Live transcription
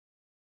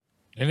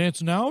And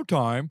it's now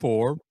time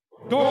for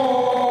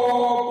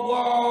Talk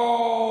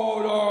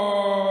Louder!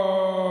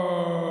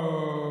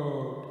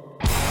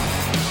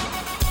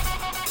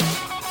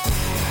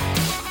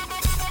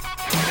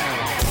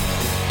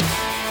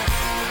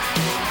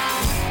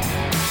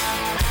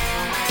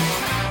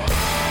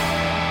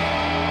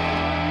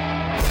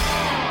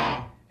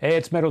 Hey,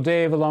 it's Metal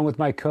Dave along with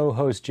my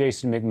co-host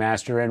Jason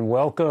McMaster, and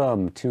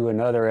welcome to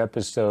another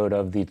episode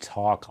of the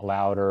Talk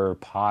Louder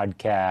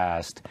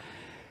podcast.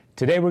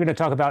 Today we're going to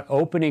talk about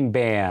opening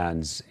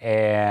bands,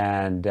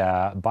 and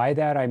by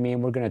that I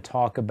mean we're going to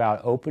talk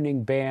about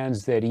opening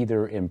bands that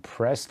either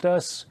impressed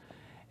us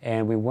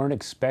and we weren't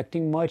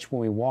expecting much when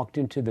we walked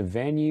into the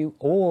venue,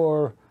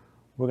 or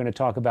we're going to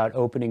talk about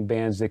opening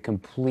bands that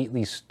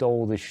completely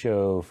stole the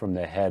show from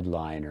the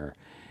headliner.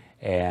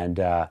 And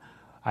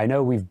I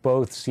know we've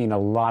both seen a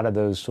lot of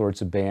those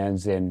sorts of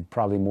bands, and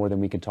probably more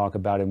than we can talk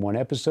about in one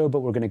episode,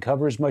 but we're going to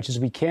cover as much as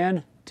we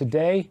can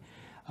today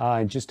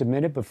in just a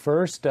minute. But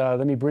first,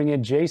 let me bring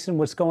in Jason.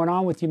 What's going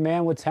on with you,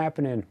 man? What's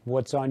happening?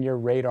 What's on your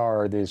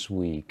radar this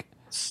week?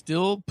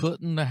 Still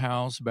putting the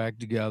house back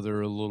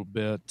together a little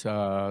bit,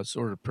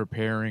 sort of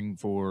preparing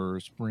for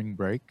spring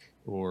break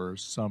or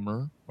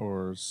summer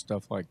or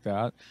stuff like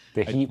that.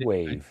 The heat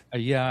wave.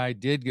 I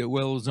did get,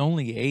 well, it was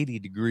only 80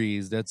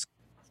 degrees. That's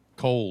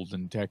cold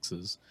in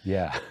Texas.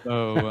 Yeah.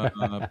 So,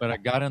 but I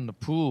got in the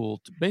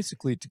pool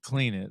basically to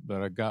clean it,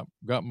 but I got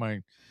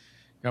my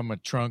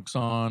trunks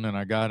on and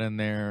I got in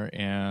there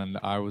and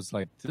I was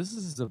like, this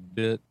is a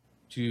bit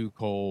too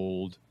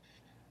cold.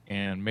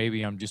 And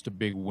maybe I'm just a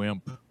big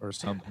wimp or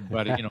something,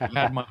 but I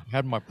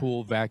had my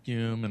pool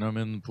vacuum and I'm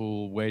in the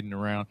pool wading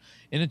around,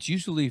 and it's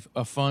usually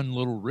a fun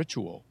little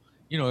ritual.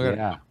 I got a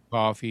cup of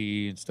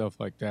coffee and stuff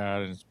like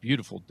that, and it's a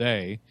beautiful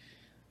day.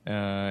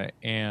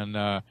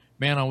 Man,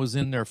 I was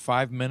in there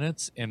 5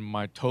 minutes and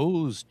my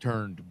toes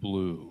turned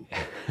blue.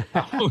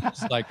 I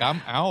was like,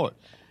 I'm out.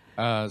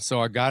 So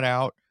I got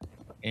out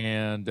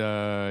and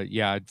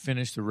I'd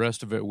finished the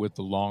rest of it with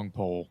the long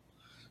pole.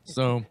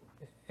 So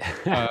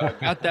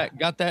got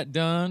that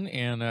done,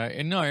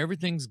 and no,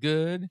 everything's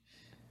good.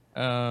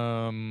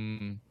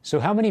 So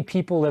how many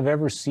people have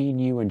ever seen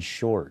you in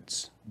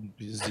shorts?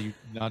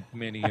 Not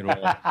many at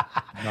all.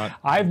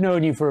 I've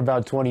known you for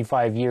about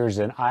 25 years,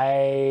 and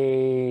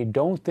I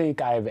don't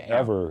think I've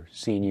ever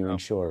seen you in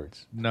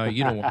shorts. No,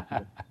 you don't want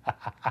to.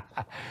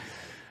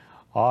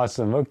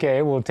 Awesome.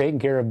 Okay, well, taking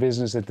care of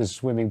business at the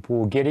swimming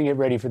pool, getting it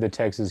ready for the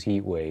Texas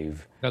heat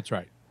wave. That's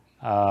right.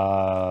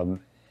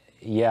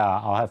 Yeah,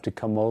 I'll have to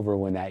come over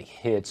when that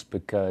hits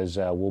because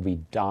we'll be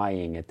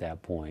dying at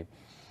that point.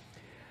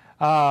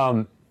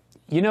 I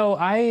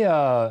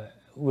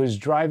was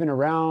driving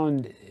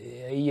around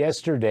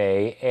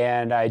yesterday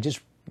and I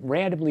just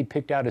randomly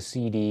picked out a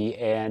CD,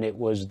 and it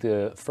was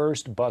the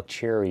first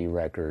Buckcherry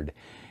record.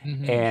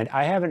 Mm-hmm. And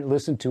I haven't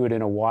listened to it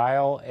in a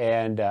while,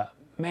 and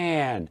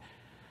man,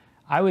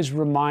 I was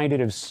reminded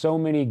of so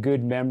many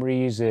good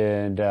memories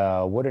and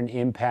what an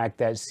impact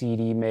that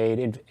CD made.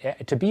 And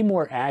to be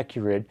more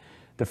accurate,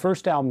 the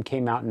first album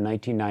came out in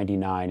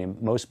 1999,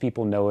 and most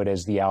people know it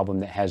as the album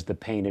that has the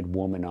painted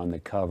woman on the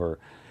cover.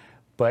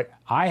 But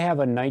I have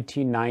a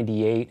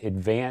 1998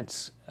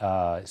 Advance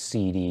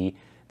CD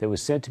that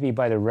was sent to me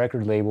by the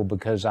record label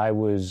because I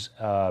was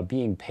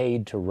being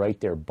paid to write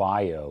their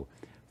bio.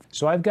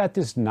 So I've got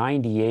this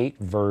 98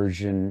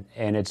 version,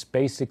 and it's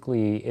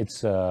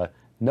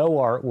no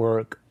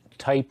artwork,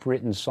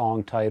 typewritten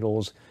song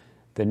titles.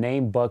 The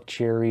name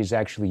Buckcherry is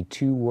actually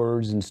 2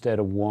 words instead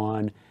of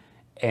 1,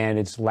 and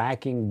it's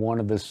lacking one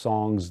of the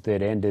songs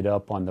that ended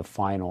up on the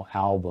final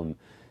album.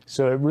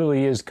 So it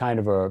really is kind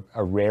of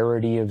a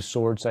rarity of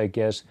sorts, I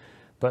guess.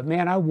 But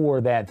man, I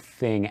wore that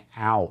thing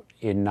out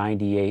in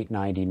 98,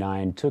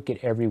 99, took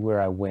it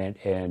everywhere I went,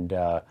 and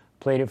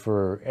played it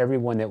for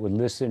everyone that would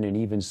listen and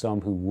even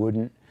some who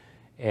wouldn't.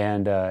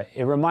 And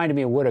it reminded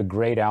me of what a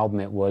great album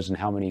it was and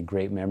how many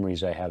great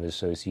memories I have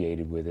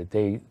associated with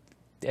it.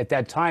 At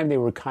that time, they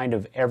were kind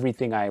of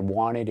everything I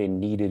wanted and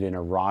needed in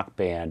a rock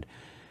band.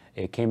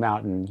 It came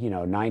out in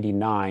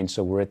 99,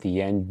 so we're at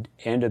the end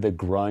of the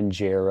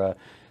grunge era,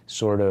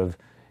 sort of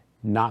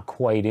not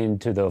quite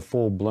into the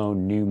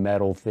full-blown new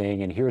metal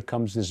thing. And here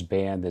comes this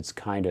band that's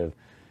kind of,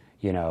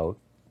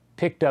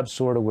 picked up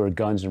sort of where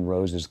Guns N'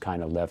 Roses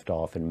kind of left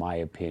off, in my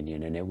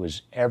opinion. And it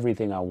was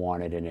everything I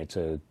wanted, and it's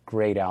a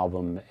great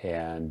album.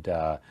 And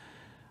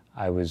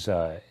I was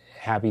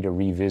happy to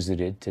revisit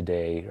it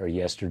today or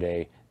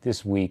yesterday,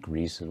 this week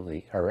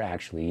recently, or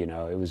actually,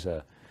 it was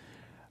a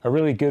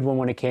really good one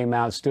when it came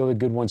out, still a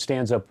good one,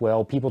 stands up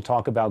well. People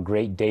talk about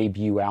great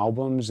debut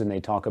albums, and they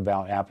talk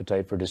about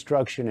Appetite for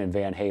Destruction and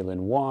Van Halen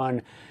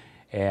 1,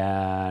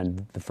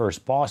 and the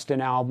first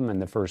Boston album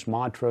and the first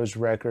Montrose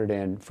record.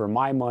 And for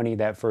my money,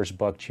 that first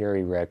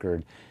Buckcherry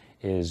record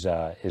is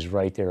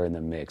right there in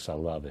the mix. I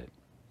love it.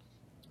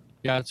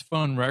 Yeah, it's a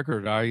fun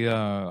record.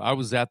 I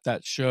was at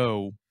that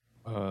show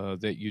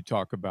that you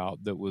talk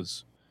about that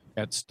was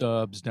at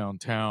Stubbs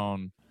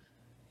downtown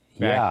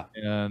back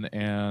then,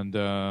 and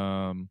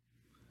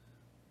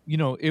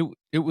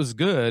it was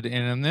good,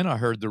 and then I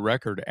heard the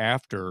record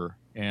after,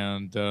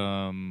 and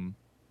the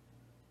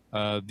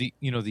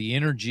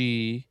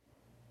energy,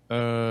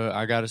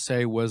 I got to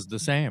say, was the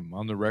same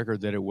on the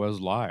record that it was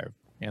live,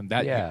 and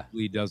that Yeah.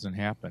 usually doesn't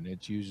happen.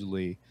 It's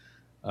usually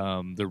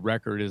the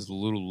record is a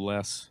little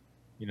less,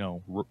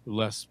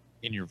 less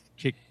in your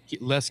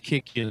less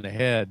kick in the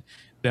head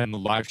than the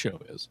live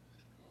show is.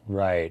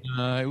 Right.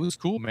 It was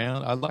cool,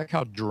 man. I like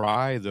how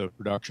dry the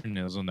production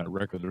is on that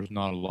record. There's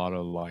not a lot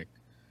of like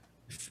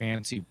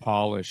fancy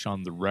polish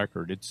on the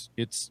record.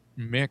 It's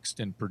mixed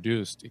and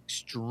produced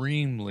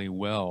extremely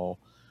well,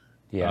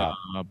 Yeah.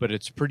 but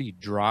it's pretty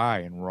dry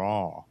and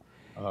raw,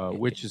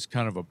 which is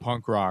kind of a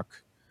punk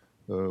rock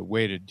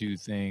way to do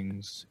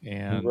things.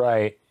 And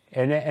Right.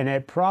 And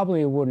it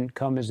probably wouldn't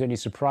come as any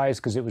surprise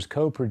because it was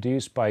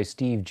co-produced by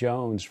Steve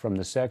Jones from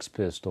the Sex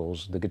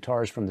Pistols, the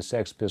guitarist from the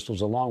Sex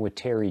Pistols, along with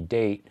Terry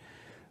Date,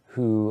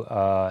 who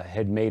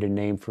had made a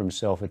name for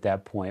himself at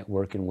that point,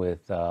 working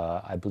with,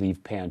 I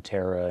believe,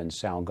 Pantera and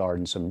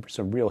Soundgarden,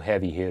 some real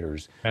heavy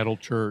hitters. Metal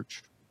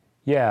Church.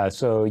 Yeah,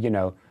 so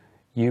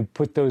you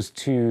put those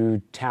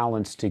two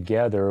talents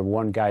together.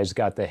 One guy's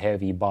got the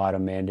heavy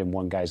bottom end, and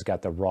one guy's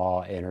got the raw,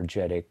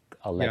 energetic,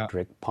 Yeah.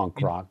 electric punk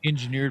rock.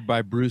 Engineered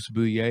by Bruce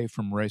Bouillet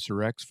from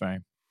Racer X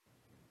fame.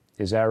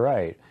 Is that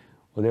right?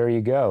 Well, there you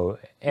go.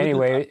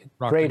 Anyway,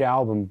 great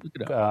album.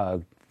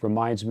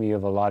 Reminds me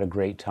of a lot of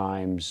great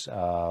times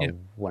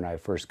when I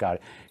first got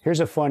it. Here's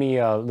a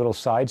funny little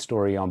side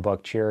story on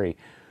Buck Cherry.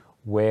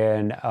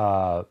 When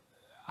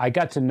I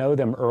got to know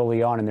them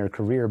early on in their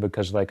career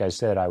because, like I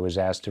said, I was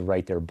asked to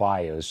write their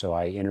bios. So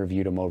I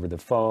interviewed them over the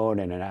phone,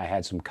 and then I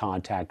had some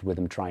contact with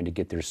them trying to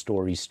get their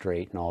story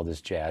straight and all this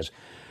jazz.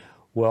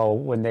 Well,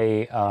 when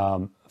they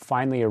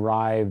finally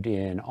arrived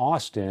in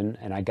Austin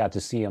and I got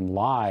to see them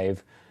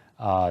live,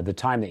 the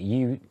time that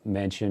you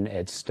mentioned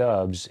at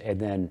Stubbs, and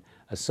then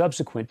a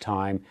subsequent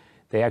time,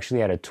 they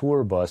actually had a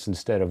tour bus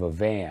instead of a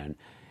van.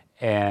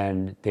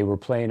 And they were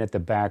playing at the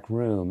back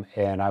room.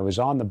 And I was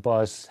on the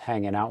bus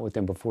hanging out with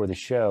them before the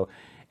show.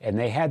 And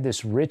they had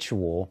this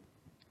ritual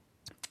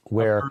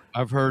where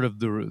I've heard of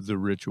the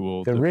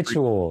ritual. The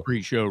ritual.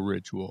 Pre-show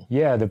ritual.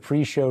 Yeah, the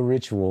pre-show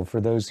ritual,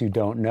 for those who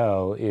don't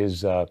know,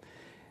 is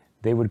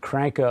they would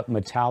crank up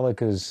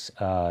Metallica's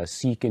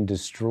Seek and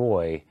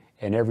Destroy,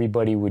 and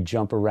everybody would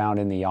jump around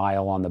in the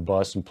aisle on the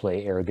bus and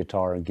play air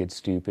guitar and get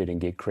stupid and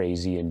get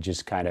crazy and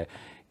just kind of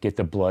get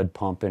the blood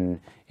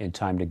pumping in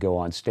time to go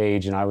on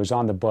stage. And I was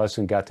on the bus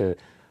and got to,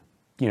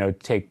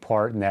 take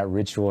part in that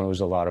ritual, and it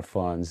was a lot of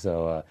fun.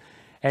 So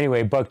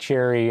anyway, Buck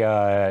Cherry,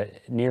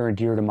 near and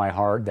dear to my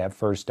heart. That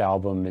first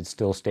album, it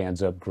still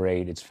stands up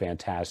great. It's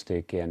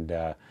fantastic, and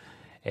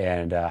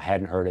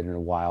hadn't heard it in a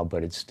while,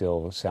 but it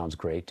still sounds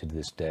great to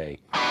this day.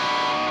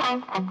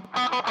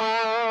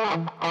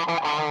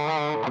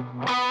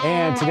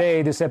 And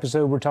today, this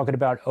episode, we're talking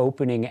about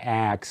opening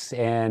acts.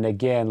 And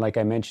again, like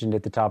I mentioned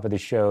at the top of the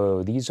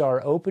show, these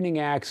are opening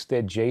acts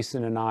that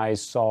Jason and I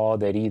saw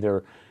that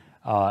either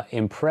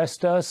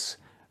impressed us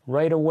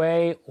right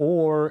away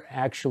or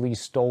actually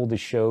stole the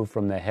show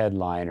from the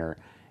headliner.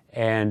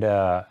 And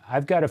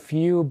I've got a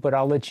few, but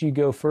I'll let you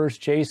go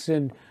first.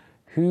 Jason,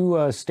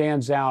 who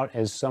stands out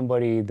as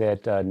somebody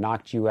that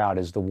knocked you out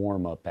as the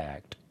warm-up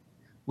act?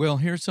 Well,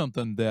 here's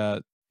something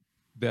that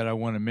I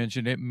want to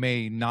mention. It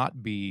may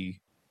not be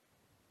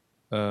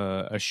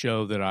a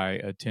show that I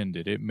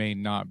attended. It may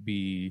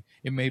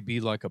be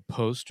like a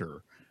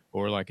poster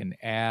or like an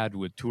ad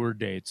with tour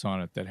dates on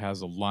it that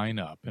has a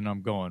lineup. And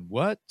I'm going,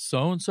 what?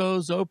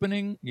 So-and-so's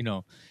opening?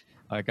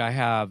 Like I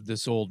have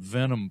this old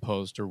Venom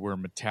poster where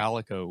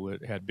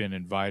Metallica had been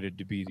invited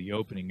to be the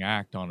opening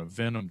act on a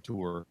Venom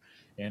tour.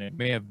 And it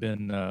may have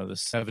been the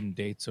 7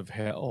 Dates of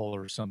Hell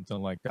or something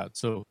like that.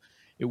 So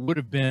it would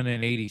have been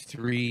in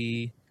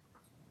 '83.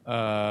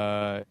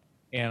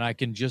 And I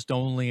can just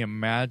only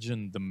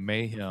imagine the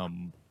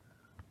mayhem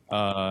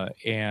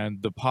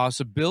and the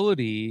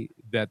possibility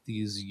that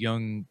these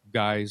young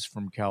guys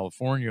from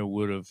California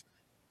would have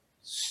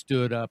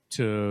stood up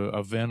to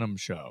a Venom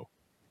show,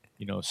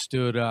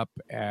 stood up,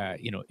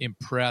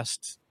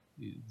 impressed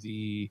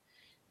the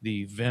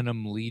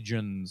Venom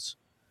legions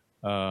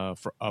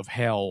of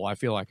hell. I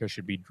feel like I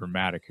should be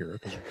dramatic here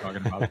because we're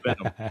talking about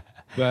Venom,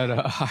 but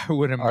I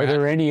would imagine. Are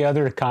there any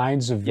other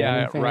kinds of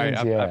Venom fans? Right.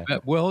 Yeah. I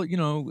bet, well,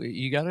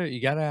 you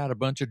gotta add a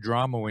bunch of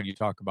drama when you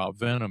talk about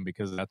Venom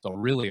because that's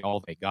really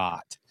all they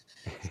got.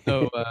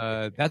 So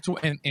that's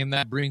what, and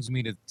that brings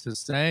me to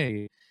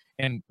say,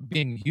 and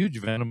being a huge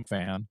Venom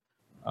fan,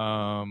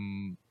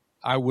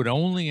 I would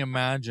only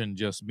imagine,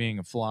 just being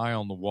a fly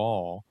on the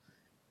wall,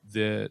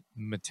 that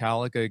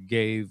Metallica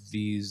gave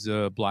these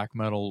black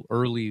metal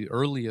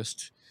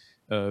earliest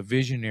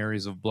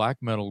visionaries of black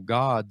metal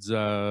gods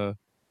a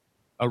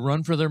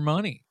run for their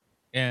money.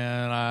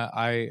 And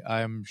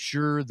I'm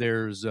sure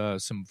there's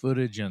some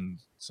footage and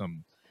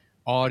some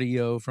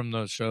audio from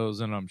those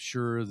shows, and I'm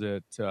sure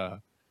that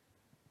the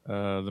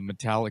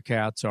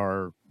Metallicats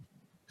are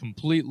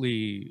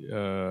completely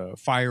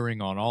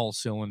firing on all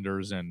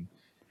cylinders and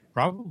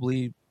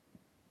probably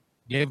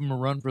gave them a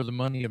run for the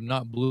money, if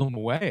not blew them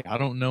away. I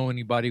don't know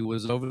anybody who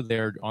was over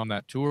there on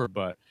that tour,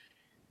 but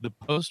the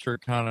poster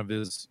kind of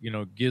is,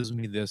 gives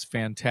me this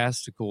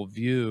fantastical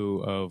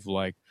view of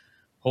like,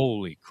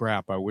 holy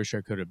crap, I wish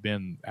I could have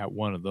been at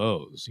one of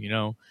those,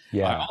 I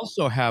Yeah.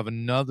 also have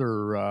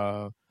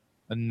another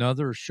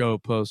show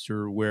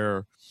poster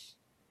where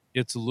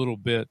it's a little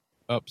bit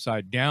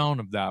upside down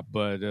of that,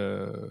 but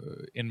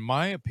in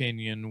my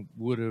opinion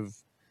would have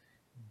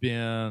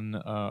been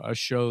a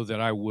show that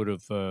I would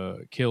have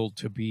killed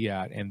to be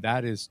at, and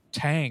that is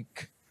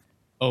Tank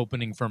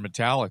opening for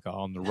Metallica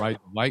on the Ride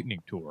the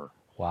Lightning tour.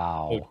 So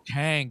Wow.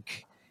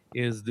 Tank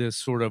is this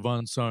sort of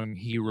unsung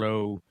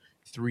hero,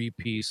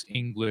 three-piece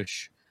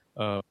English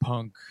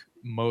punk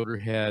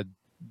Motorhead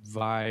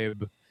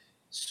vibe,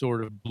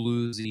 sort of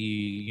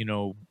bluesy,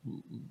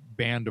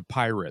 band of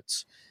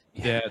pirates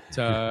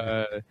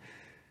that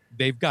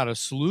they've got a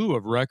slew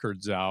of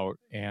records out,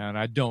 and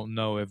I don't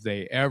know if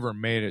they ever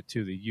made it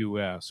to the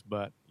U.S.,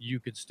 but you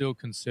could still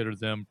consider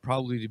them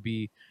probably to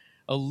be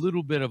a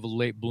little bit of a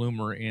late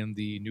bloomer in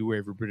the new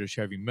wave of British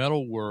heavy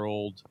metal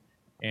world.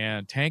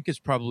 And Tank is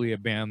probably a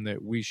band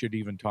that we should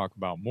even talk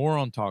about more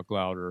on Talk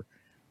Louder,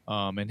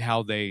 and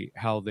how they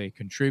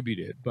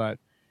contributed. But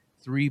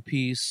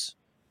three-piece,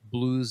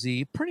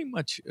 bluesy, pretty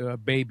much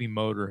baby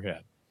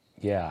Motorhead.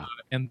 Yeah.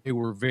 And they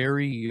were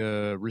very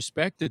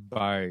respected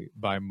by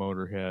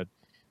Motorhead.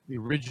 The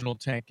original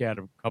Tank had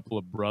a couple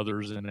of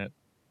brothers in it,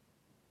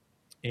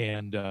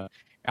 and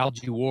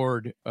Algie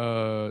Ward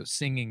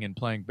singing and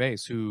playing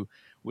bass, who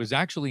was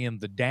actually in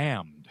The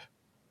Damned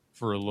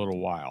for a little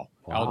while.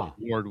 Wow.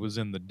 Algie Ward was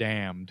in The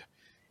Damned,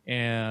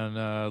 and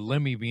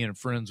Lemmy being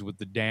friends with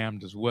The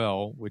Damned as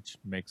well, which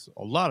makes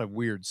a lot of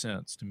weird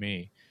sense to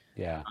me.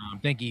 Yeah. I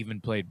think he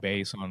even played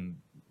bass on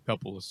a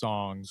couple of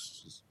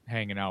songs, just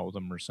hanging out with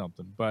them or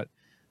something. But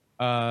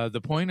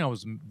the point I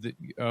was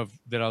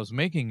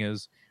making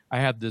is I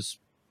had this.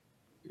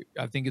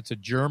 I think it's a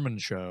German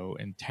show,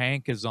 and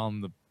Tank is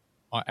on the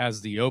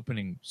as the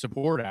opening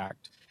support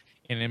act,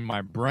 and in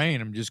my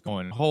brain I'm just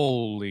going,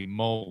 holy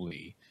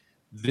moly,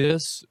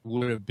 this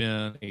would have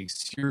been a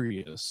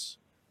serious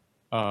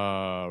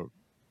show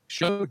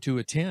to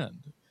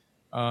attend.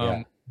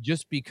 Yeah.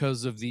 Just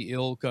because of the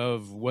ilk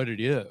of what it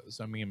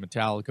is. I mean,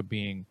 Metallica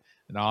being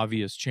an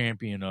obvious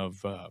champion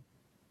of,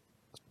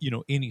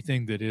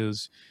 anything that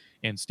is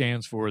and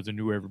stands for the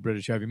new wave of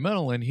British heavy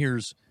metal. And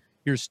here's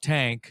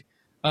Tank.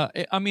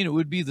 I mean, it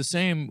would be the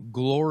same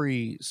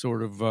glory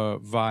sort of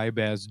vibe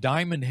as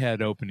Diamond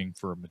Head opening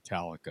for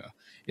Metallica.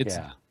 It's,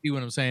 Yeah. see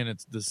what I'm saying?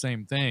 It's the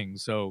same thing.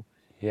 So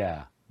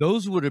Yeah.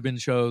 those would have been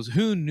shows.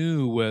 Who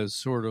knew was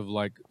sort of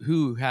like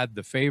who had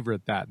the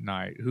favorite that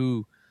night,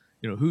 who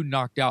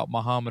knocked out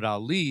Muhammad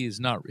Ali is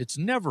not, it's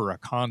never a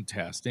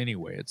contest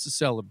anyway. It's a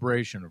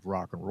celebration of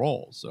rock and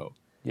roll. So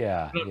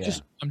Yeah. but Yeah.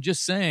 I'm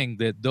just saying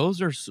that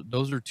those are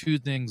two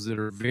things that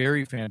are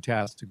very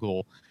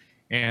fantastical.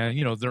 And,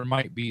 there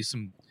might be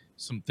some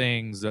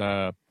things,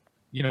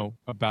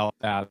 about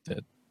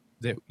that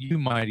you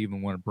might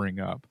even want to bring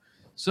up.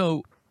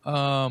 So,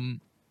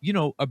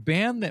 a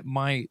band that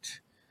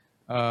might,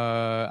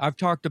 I've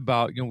talked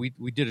about,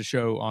 we did a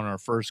show on our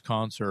first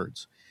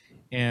concerts,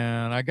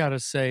 and I got to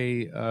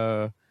say,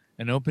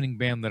 an opening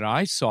band that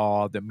I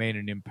saw that made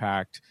an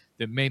impact,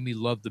 that made me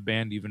love the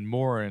band even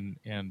more, and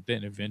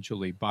then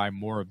eventually buy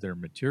more of their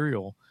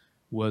material,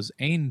 was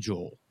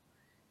Angel.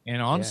 And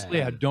honestly,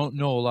 Yeah. I don't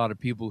know a lot of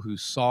people who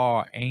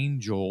saw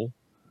Angel,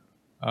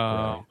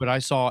 Right. but I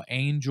saw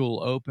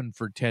Angel open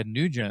for Ted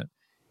Nugent,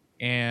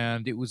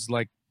 and it was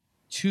like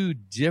two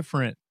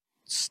different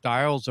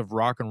styles of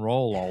rock and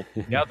roll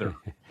altogether.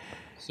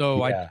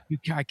 So Yeah.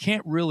 I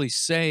can't really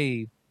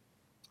say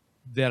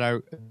that I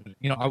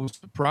was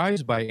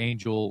surprised by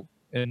Angel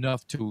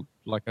enough to,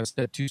 like I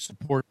said, to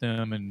support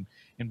them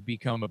and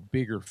become a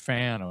bigger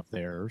fan of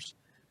theirs.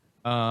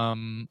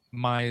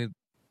 My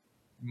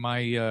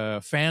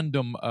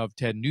fandom of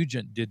Ted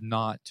Nugent did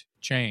not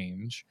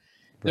change.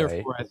 Right.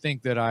 Therefore, I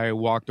think that I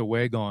walked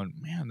away going,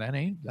 man,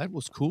 that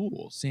was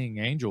cool seeing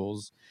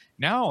Angels.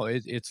 Now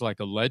it's like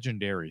a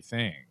legendary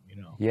thing,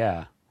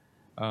 Yeah.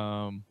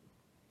 Um,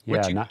 Yeah.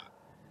 what you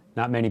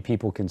Not many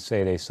people can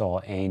say they saw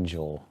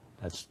Angel.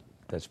 That's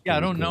Yeah, pretty good.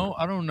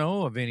 I don't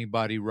know of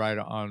anybody right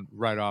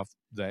off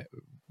that,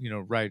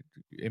 right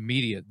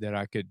immediate that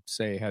I could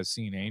say has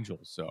seen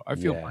Angels. So I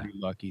feel Yeah. pretty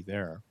lucky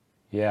there.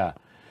 Yeah.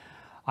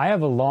 I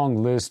have a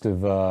long list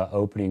of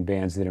opening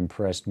bands that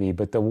impressed me,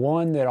 but the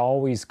one that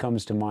always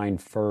comes to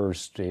mind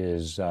first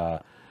is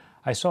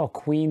I saw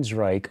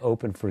Queensryche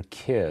open for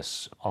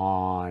Kiss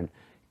on.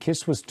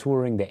 Kiss was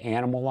touring the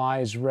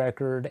Animalize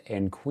record,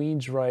 and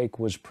Queensryche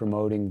was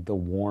promoting The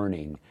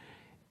Warning.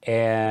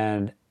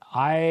 And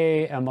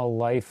I am a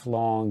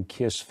lifelong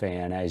Kiss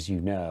fan, as you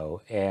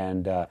know.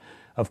 And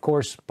of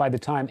course, by the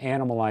time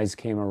Animalize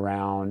came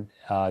around,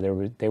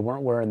 they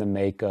weren't wearing the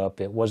makeup.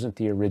 It wasn't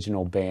the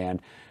original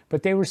band,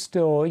 but they were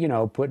still,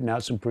 putting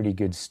out some pretty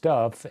good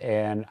stuff.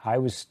 And I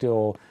was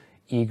still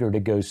eager to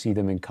go see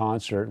them in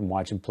concert and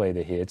watch them play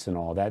the hits and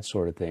all that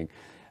sort of thing.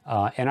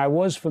 And I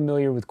was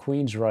familiar with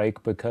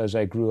Queensryche because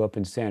I grew up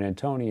in San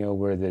Antonio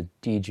where the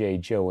DJ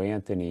Joe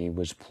Anthony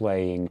was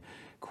playing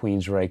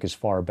Queensryche as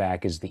far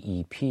back as the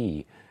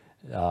EP,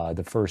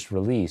 the first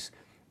release.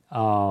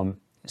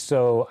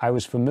 So I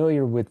was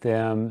familiar with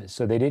them,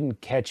 so they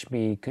didn't catch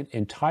me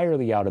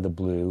entirely out of the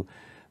blue.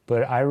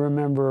 But I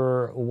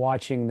remember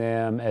watching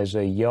them as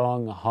a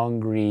young,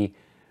 hungry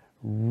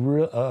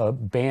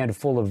band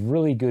full of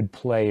really good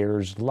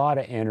players, a lot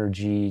of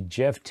energy.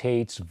 Jeff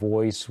Tate's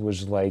voice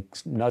was like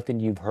nothing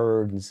you've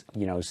heard,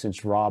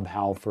 since Rob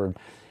Halford.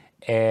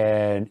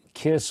 And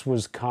Kiss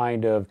was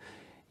kind of,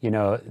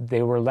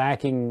 they were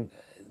lacking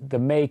the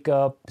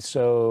makeup.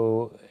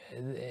 So,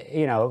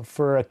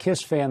 for a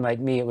Kiss fan like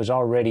me, it was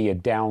already a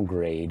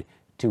downgrade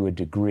to a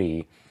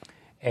degree.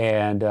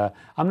 And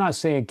I'm not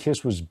saying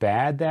Kiss was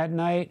bad that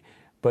night,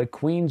 but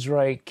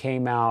Queensryche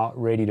came out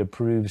ready to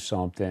prove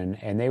something,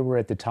 and they were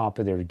at the top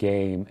of their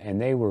game, and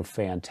they were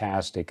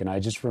fantastic. And I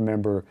just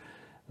remember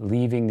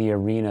leaving the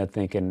arena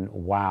thinking,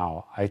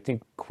 wow, I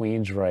think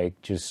Queensryche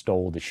just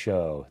stole the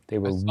show. They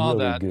were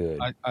really good.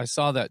 I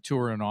saw that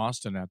tour in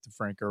Austin at the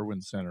Frank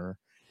Irwin Center,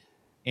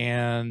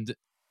 and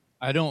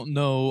I don't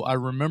know, I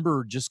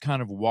remember just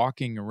kind of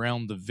walking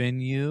around the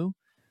venue.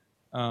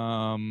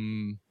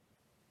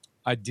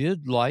 I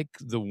did like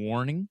The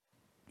Warning.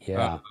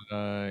 Yeah.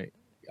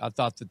 I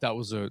thought that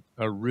was a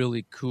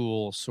really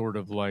cool sort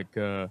of like,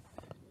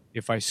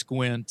 if I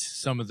squint,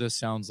 some of this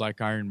sounds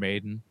like Iron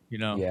Maiden,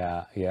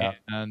 Yeah, yeah.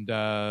 And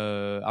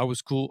I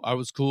was cool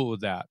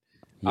with that.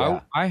 Yeah.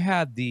 I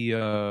had the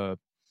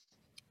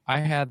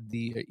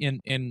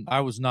I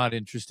was not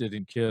interested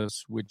in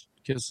Kiss, which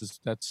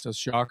that's a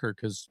shocker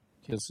because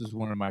Kiss is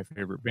one of my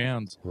favorite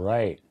bands,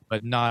 Right.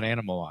 but not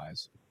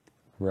Animalize.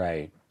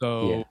 Right.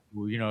 So,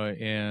 Yeah.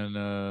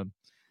 and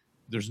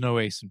there's no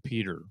Ace and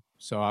Peter.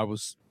 So I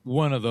was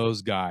one of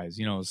those guys,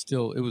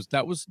 still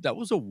that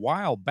was a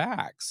while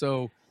back.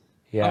 So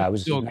I Yeah, was it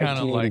was still kind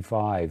of like,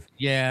 1985.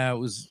 yeah, it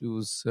was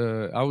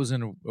I was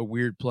in a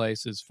weird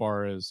place as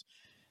far as,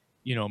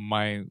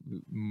 my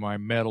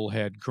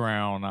metalhead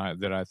crown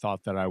that I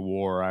thought that I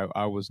wore.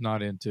 I was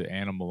not into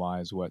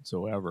Animalize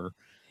whatsoever.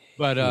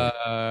 But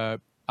Yeah.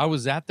 I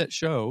was at that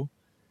show.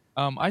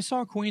 I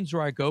saw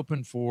Queensryche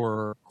open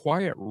for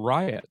Quiet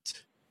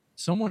Riot.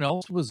 Someone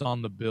else was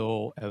on the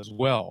bill as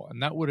well,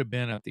 and that would have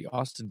been at the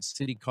Austin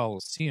City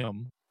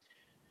Coliseum,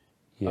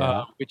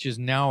 Yeah. which is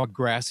now a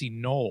grassy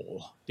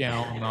knoll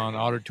down on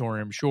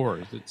Auditorium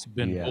Shores. It's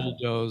been Yeah.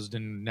 bulldozed,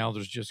 and now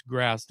there's just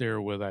grass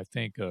there with, I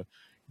think, a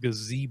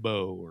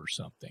gazebo or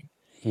something,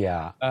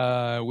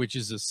 Yeah. which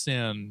is a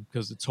sin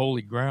because it's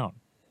holy ground.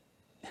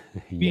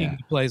 Being Yeah.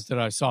 the place that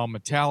I saw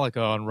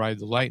Metallica on Ride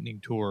the Lightning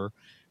tour,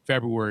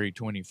 February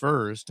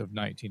 21st of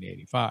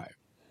 1985,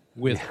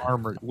 with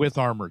Armored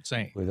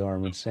Saint. With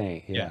Armored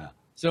Saint. Yeah.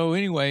 So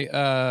anyway,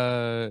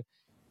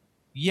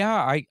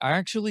 yeah, I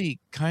actually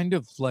kind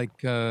of like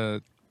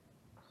got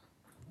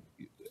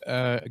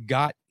the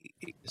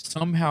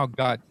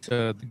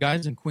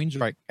guys in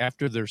Queensryche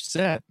after their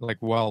set, like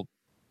while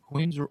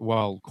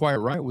Quiet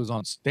Riot was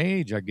on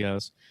stage, I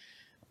guess.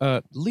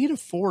 Lita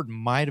Ford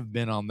might have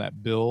been on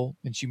that bill,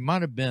 and she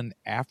might have been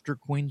after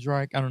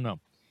Queensryche. I don't know.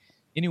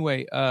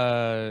 Anyway,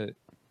 I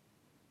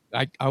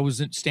was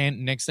next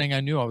thing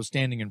I knew, I was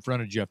standing in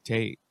front of Jeff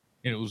Tate,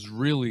 and it was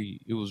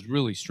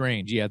really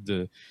strange. He had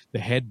the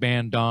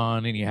headband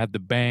on, and he had the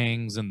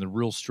bangs and the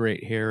real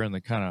straight hair, and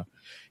the kind of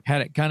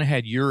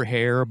had your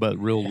hair but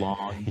real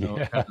long,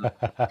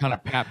 kind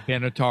of Pat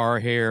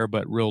Benatar hair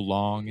but real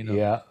long,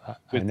 Yeah,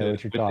 I know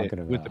what you're talking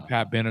about. With the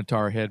Pat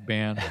Benatar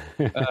headband.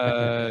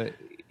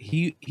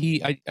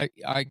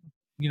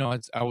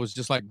 I was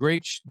just like,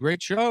 great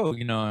show,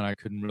 and I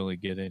couldn't really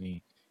get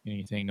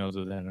anything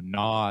other than a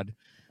nod.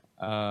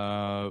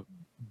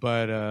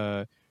 But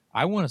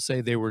I want to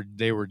say they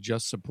were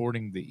just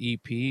supporting the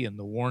EP, and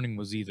The Warning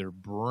was either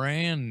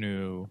brand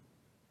new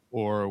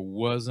or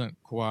wasn't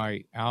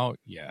quite out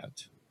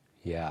yet.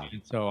 Yeah.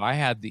 And so I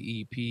had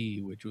the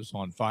EP, which was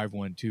on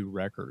 512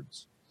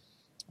 Records,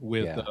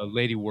 with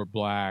Lady Wore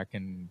Black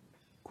and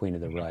Queen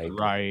of the Reich.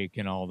 Reich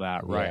and all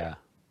that, right?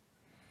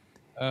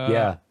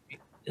 Yeah.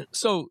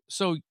 So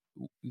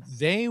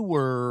they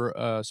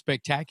were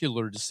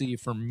spectacular to see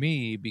for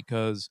me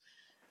because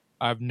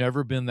I've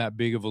never been that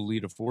big of a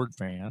Lita Ford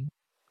fan,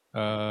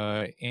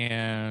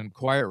 and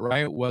Quiet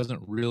Riot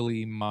wasn't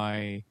really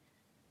my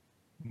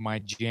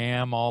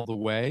jam all the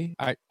way.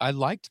 I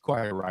liked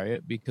Quiet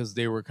Riot because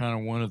they were kind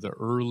of one of the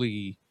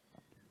early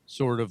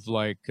sort of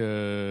like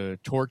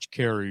torch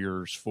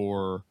carriers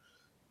for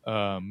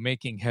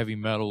making heavy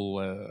metal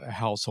a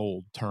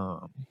household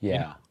term.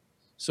 Yeah.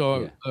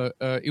 So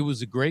it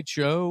was a great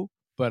show,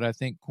 but I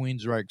think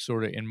Queensryche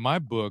sort of, in my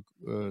book,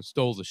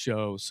 stole the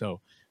show.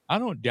 So I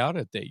don't doubt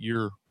it that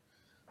your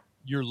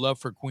love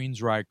for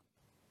Queensryche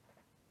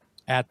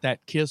at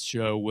that Kiss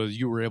show was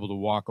you were able to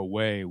walk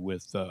away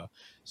with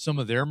some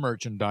of their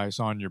merchandise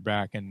on your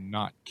back and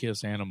not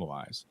Kiss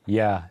Animalize.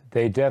 Yeah,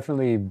 they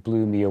definitely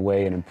blew me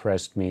away and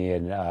impressed me,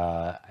 and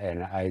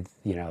I,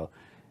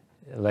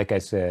 like I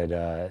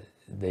said,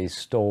 they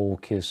stole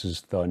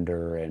Kiss's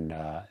thunder, and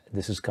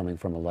this is coming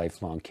from a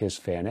lifelong Kiss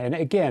fan. And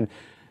again,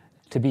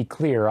 to be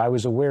clear, I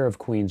was aware of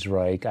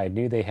Queensryche. I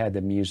knew they had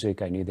the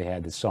music, I knew they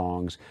had the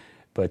songs,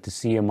 but to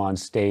see them on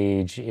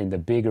stage in the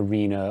big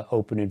arena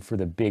opening for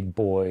the big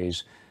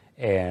boys,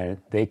 and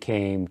they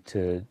came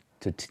to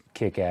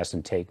kick ass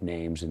and take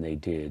names, and they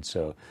did.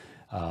 So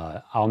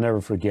I'll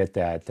never forget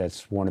that.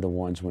 That's one of the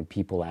ones when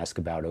people ask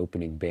about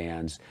opening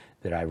bands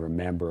that I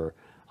remember.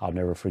 I'll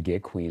never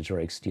forget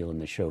Queensryche stealing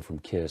the show from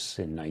Kiss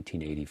in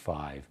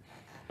 1985.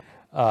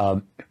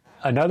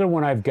 Another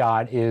one I've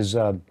got is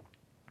a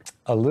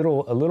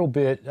little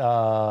bit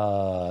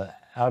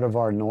out of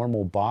our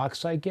normal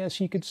box, I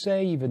guess you could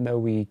say, even though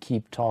we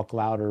keep Talk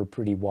Louder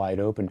pretty wide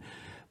open.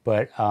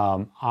 But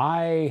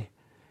I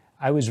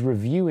was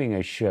reviewing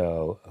a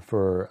show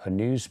for a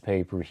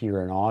newspaper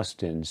here in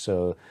Austin,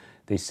 so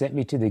they sent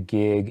me to the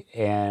gig,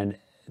 and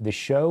the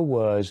show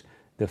was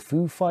the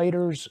Foo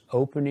Fighters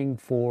opening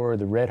for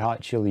the Red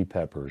Hot Chili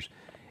Peppers.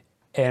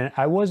 And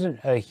I wasn't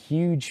a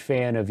huge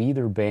fan of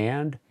either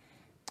band,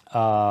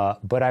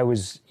 but I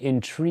was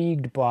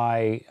intrigued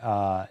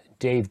by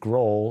Dave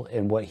Grohl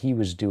and what he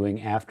was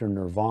doing after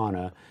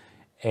Nirvana.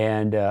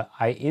 And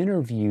I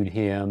interviewed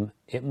him.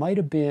 It might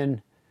have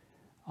been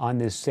on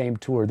this same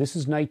tour. This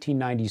is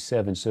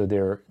 1997, so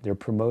they're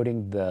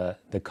promoting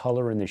the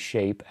Color and the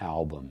Shape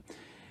album.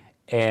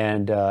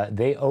 And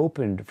they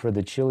opened for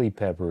the Chili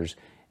Peppers.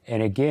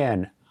 And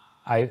again,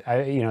 I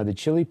the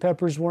Chili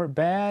Peppers weren't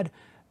bad,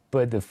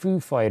 but the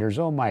Foo Fighters,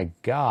 oh my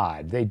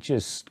God, they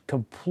just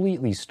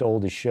completely stole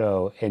the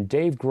show. And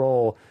Dave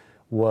Grohl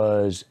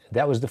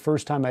that was the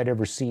first time I'd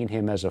ever seen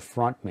him as a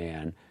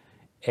frontman.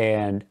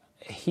 And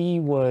he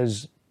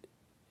was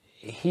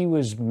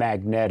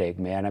magnetic,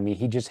 man. I mean,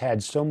 he just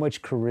had so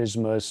much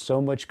charisma,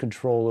 so much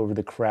control over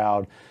the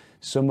crowd,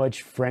 so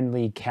much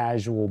friendly,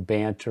 casual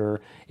banter.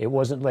 It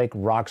wasn't like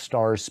rock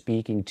stars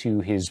speaking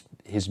to his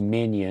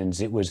minions.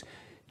 It was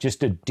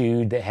just a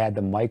dude that had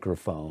the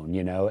microphone,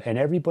 and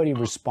everybody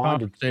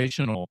responded.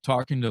 Conversational,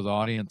 talking to the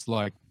audience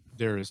like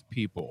there is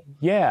people.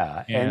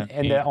 Yeah, and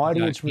the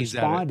audience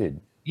responded.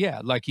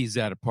 Like he's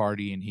at a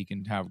party and he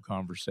can have a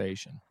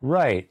conversation.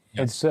 Right,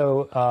 yeah. And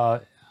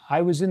so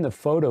I was in the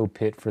photo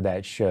pit for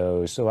that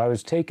show, so I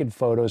was taking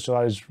photos, so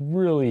I was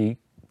really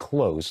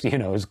close,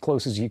 as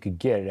close as you could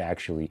get,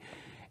 actually.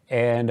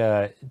 And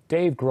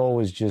Dave Grohl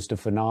was just a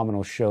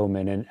phenomenal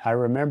showman. And I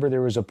remember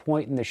there was a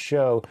point in the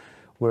show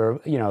where,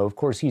 of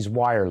course, he's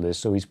wireless,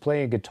 so he's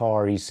playing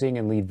guitar, he's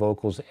singing lead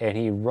vocals, and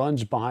he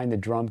runs behind the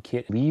drum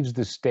kit, leaves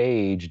the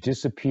stage,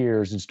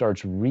 disappears, and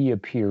starts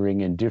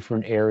reappearing in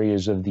different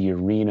areas of the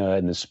arena,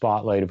 and the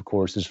spotlight, of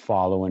course, is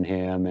following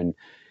him. And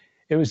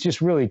it was just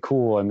really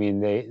cool. I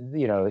mean,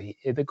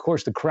 of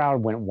course, the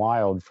crowd went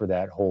wild for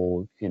that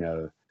whole,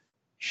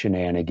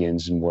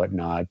 shenanigans and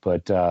whatnot.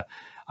 But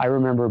I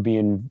remember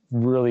being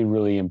really,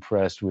 really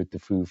impressed with the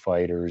Foo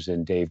Fighters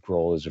and Dave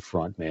Grohl as a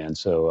frontman.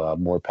 So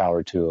more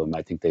power to them.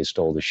 I think they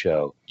stole the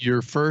show.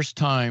 Your first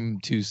time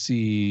to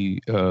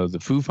see the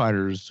Foo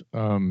Fighters,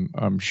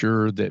 I'm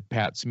sure that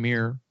Pat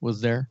Smear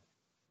was there.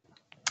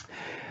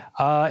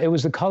 It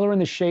was the Color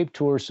and the Shape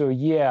tour. So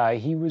yeah,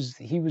 he was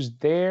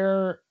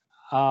there.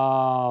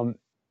 And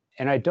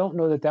I don't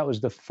know that was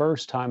the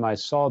first time I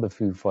saw the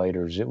Foo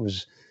Fighters. It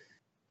was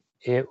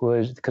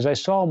because I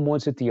saw them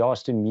once at the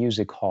Austin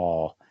Music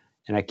Hall,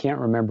 and I can't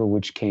remember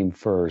which came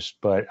first,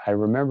 but I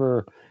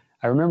remember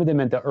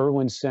them at the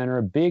Irwin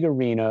Center, big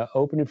arena,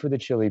 opening for the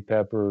Chili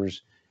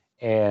Peppers,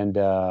 and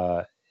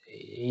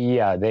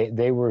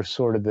they were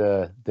sort of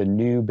the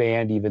new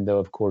band, even though,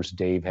 of course,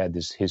 Dave had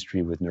this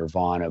history with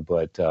Nirvana.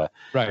 But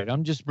right,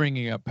 I'm just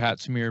bringing up Pat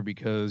Smear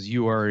because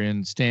you are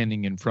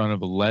standing in front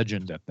of a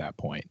legend at that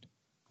point.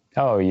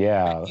 Oh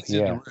yeah,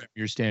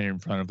 You're standing in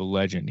front of a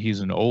legend. He's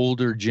an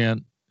older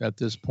gent at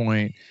this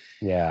point.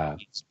 Yeah.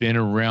 He's been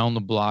around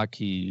the block.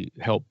 He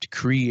helped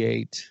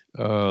create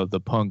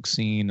the punk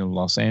scene in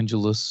Los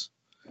Angeles.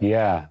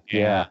 Yeah.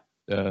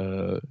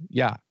 I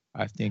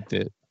think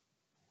that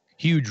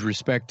huge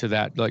respect to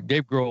that. Like,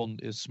 Dave Grohl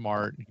is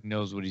smart. He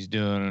knows what he's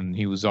doing, and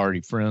he was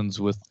already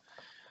friends with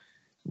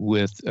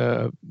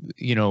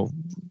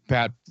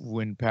Pat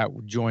when Pat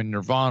joined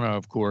Nirvana,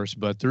 of course.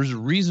 But there's a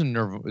reason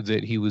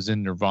that he was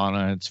in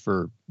Nirvana. It's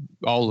for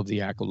all of the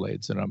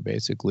accolades that I'm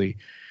basically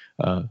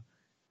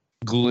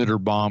glitter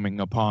bombing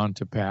upon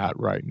to Pat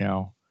right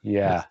now.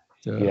 Yeah.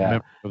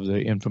 Member of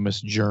the infamous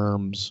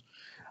Germs.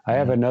 I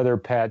have another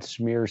Pat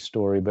Smear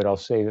story, but I'll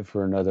save it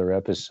for another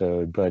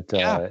episode. But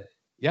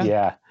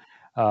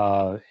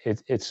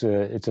it's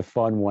a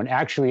fun one.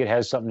 Actually, it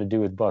has something to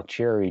do with Buck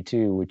Cherry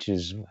too, which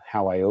is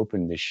how I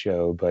opened this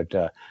show. But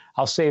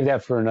I'll save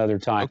that for another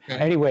time. Okay.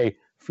 Anyway,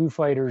 Foo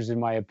Fighters, in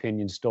my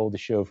opinion, stole the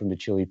show from the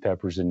Chili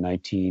Peppers in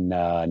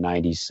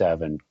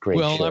 1997. Great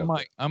show. Well,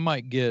 I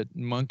might get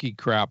monkey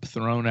crap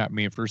thrown at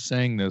me for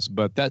saying this,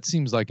 but that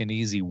seems like an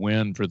easy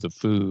win for the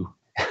Foo.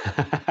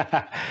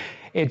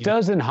 It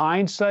does in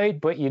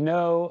hindsight, but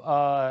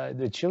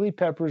the Chili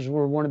Peppers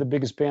were one of the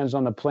biggest bands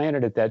on the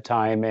planet at that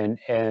time,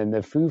 and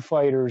the Foo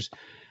Fighters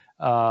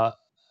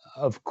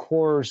of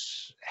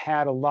course,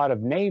 had a lot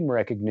of name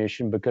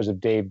recognition because of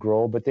Dave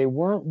Grohl, but they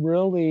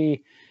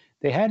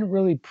hadn't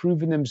really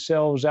proven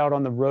themselves out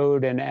on the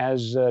road and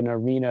as an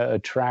arena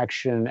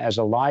attraction as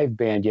a live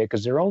band yet,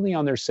 because they're only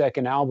on their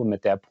second album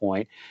at that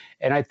point.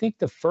 And I think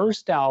the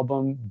first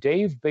album,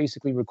 Dave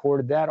basically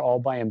recorded that all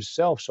by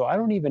himself. So I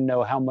don't even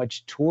know how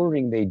much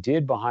touring they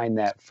did behind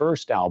that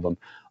first album,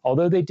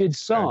 although they did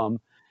some.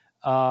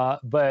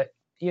 But,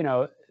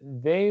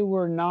 they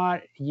were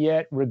not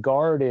yet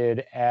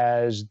regarded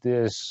as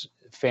this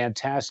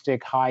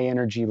fantastic high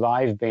energy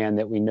live band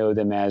that we know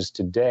them as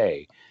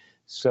today.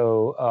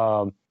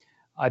 So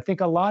I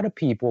think a lot of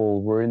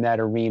people were in that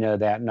arena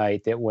that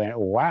night that went,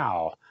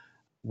 wow,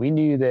 we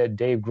knew that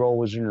Dave Grohl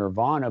was in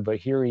Nirvana, but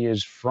here he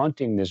is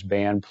fronting this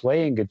band,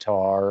 playing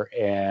guitar.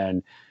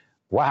 And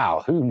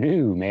wow, who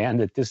knew, man,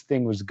 that this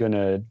thing was going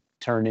to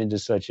turn into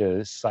such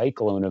a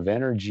cyclone of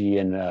energy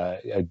and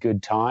a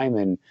good time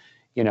and,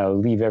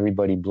 leave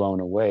everybody blown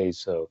away.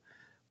 So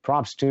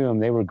props to them.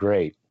 They were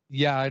great.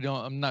 Yeah,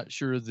 I'm not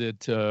sure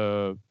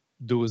that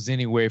there was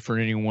any way for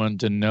anyone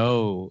to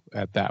know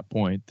at that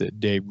point that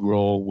Dave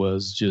Grohl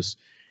was just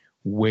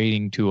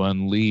waiting to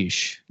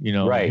unleash,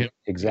 Right,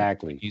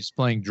 exactly. He's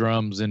playing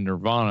drums in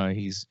Nirvana.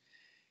 He's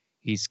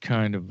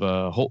kind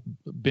of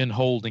been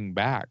holding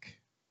back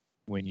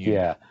when you.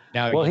 Yeah.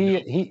 Now well,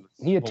 he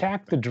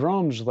attacked the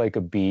drums like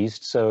a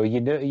beast. So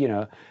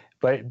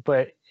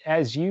but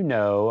as you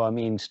know, I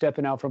mean,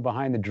 stepping out from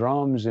behind the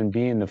drums and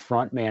being the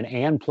front man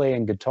and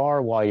playing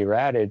guitar while you're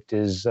at it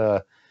is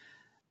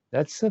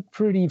that's a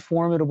pretty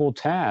formidable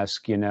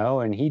task,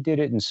 and he did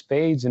it in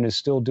spades and is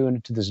still doing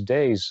it to this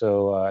day.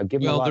 So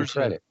give him a lot of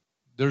credit.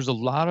 There's a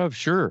lot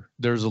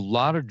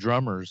of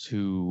drummers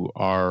who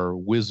are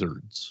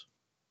wizards,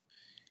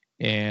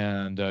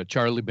 and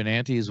Charlie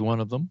Benanti is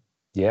one of them.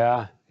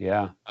 Yeah.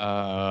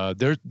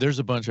 There's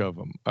a bunch of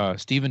them.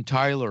 Steven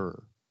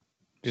Tyler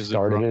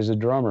started as a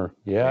drummer.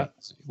 Yeah.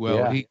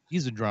 Well,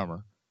 he's a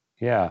drummer.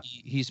 Yeah.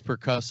 He's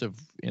percussive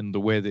in the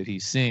way that he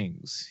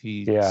sings.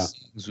 He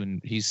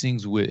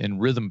sings in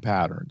rhythm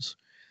patterns.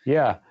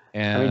 Yeah.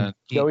 And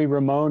Joey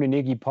Ramone and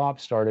Iggy Pop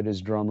started as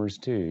drummers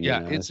too.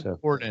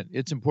 Important.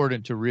 It's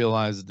important to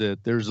realize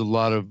that there's a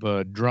lot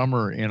of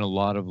drummer in a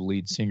lot of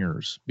lead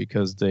singers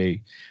because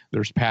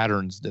there's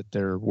patterns that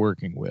they're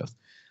working with.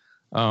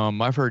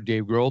 I've heard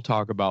Dave Grohl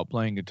talk about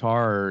playing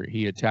guitar.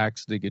 He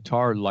attacks the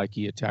guitar like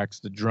he attacks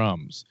the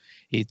drums.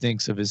 He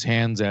thinks of his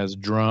hands as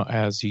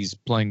he's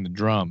playing the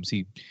drums.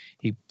 He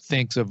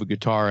thinks of a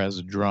guitar as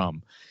a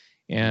drum,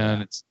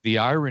 and the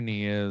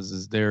irony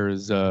is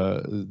there's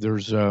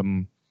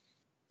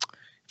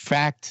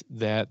fact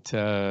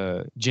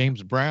that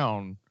James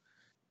Brown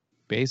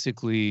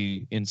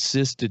basically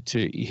insisted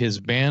to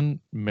his band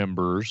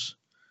members,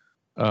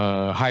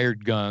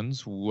 hired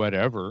guns,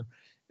 whatever,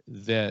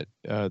 that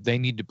they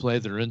need to play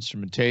their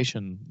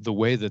instrumentation the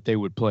way that they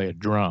would play a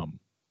drum.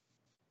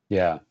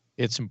 Yeah.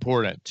 It's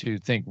important to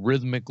think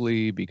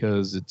rhythmically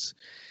because it's,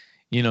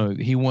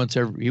 he wants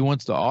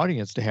the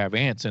audience to have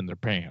ants in their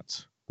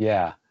pants.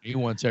 Yeah. He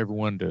wants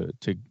everyone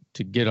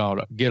to get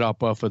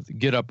up off of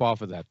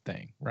that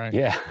thing, right?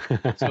 Yeah.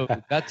 So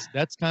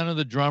that's kind of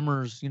the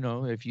drummers,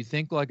 if you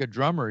think like a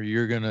drummer,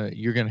 you're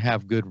gonna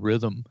have good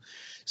rhythm.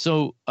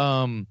 So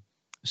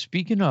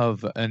speaking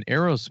of an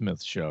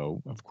Aerosmith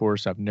show, of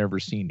course, I've never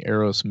seen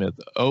Aerosmith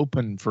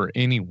open for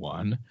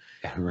anyone.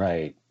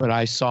 Right. But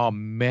I saw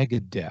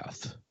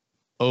Megadeth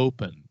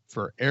open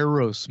for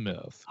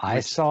Aerosmith.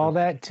 I saw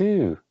that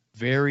too.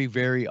 Very,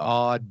 very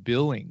odd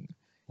billing.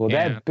 Well,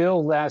 that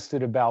bill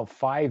lasted about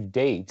 5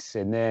 dates,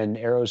 and then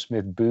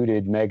Aerosmith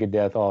booted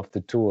Megadeth off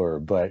the tour.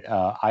 But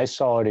I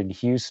saw it in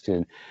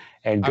Houston.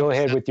 And go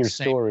ahead with your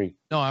story.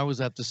 No, I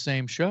was at the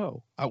same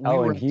show. We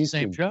were at the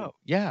same show.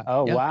 Yeah.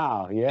 Oh, yeah.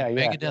 Wow. Yeah, and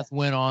yeah. Megadeth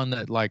went on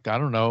at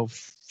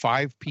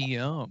 5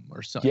 p.m.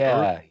 or something.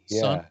 Yeah,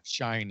 Sun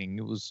shining.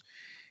 It was.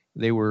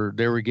 They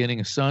were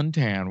getting a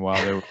suntan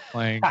while they were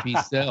playing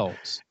Peace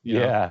Sells.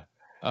 Yeah.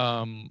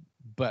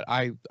 But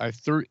I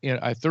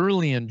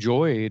thoroughly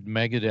enjoyed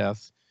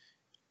Megadeth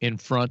in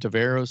front of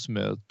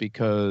Aerosmith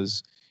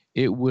because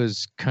it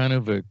was kind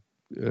of a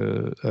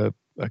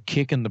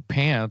kick in the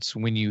pants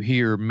when you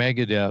hear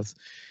Megadeth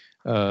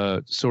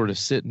sort of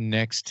sitting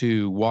next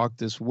to Walk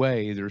This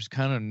Way. There's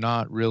kind of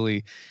not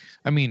really,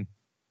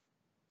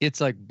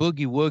 it's like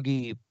boogie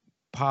woogie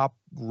pop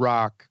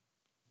rock,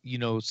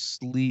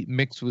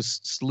 mixed with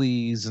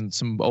sleaze and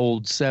some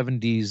old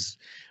 70s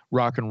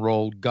rock and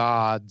roll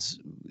gods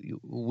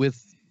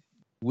with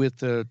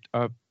a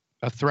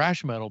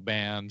thrash metal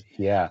band.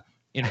 Yeah.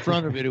 In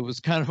front of it, it was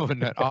kind of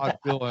an odd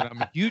bill. And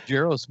I'm a huge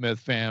Aerosmith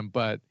fan,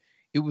 but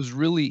it was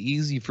really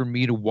easy for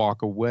me to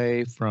walk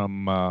away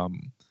from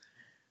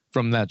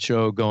that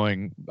show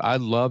going, I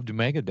loved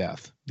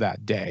Megadeth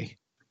that day.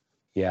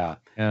 Yeah.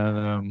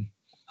 And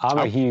I'm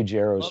a huge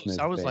Aerosmith fan.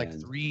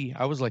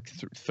 I was like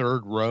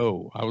third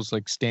row. I was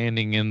like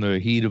standing in the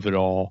heat of it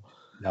all.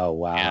 Oh,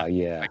 wow.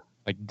 Yeah.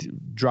 Like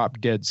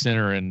dropped dead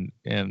center, and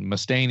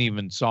Mustaine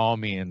even saw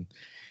me, and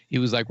he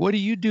was like, "What are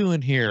you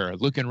doing here?"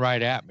 Looking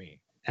right at me.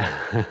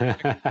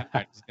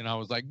 And I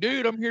was like,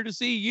 dude, I'm here to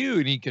see you.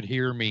 And he could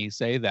hear me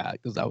say that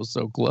because I was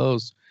so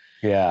close.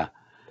 Yeah.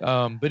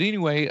 But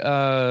anyway,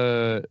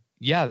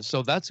 yeah,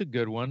 so that's a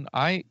good one.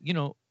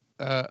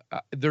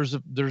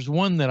 There's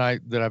one that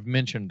I've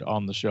mentioned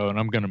on the show, and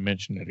I'm going to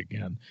mention it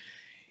again.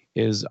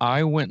 Is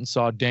I went and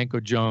saw Danko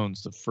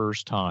Jones the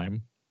first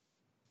time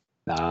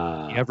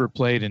he ever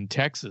played in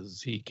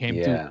Texas. He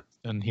came through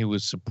and he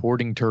was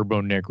supporting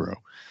Turbo Negro.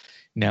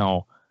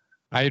 Now,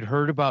 I had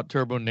heard about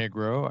Turbo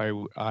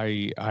Negro.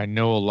 I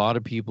know a lot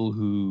of people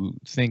who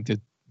think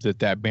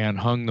that band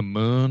hung the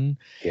moon.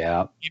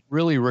 Yeah. You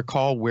really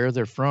recall where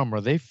they're from? Are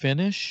they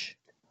Finnish?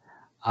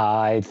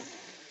 I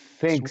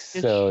think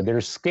Swedish? so. They're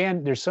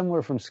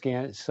somewhere from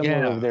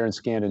somewhere over there in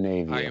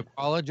Scandinavia. I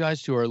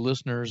apologize to our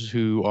listeners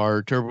who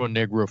are Turbo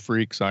Negro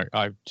freaks.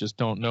 I just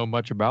don't know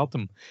much about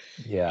them.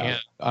 Yeah. And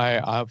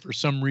I for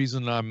some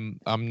reason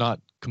I'm not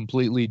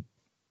completely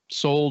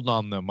sold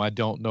on them. I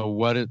don't know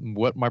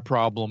what my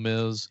problem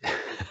is.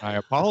 I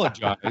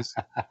apologize.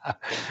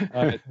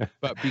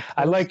 But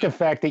I like the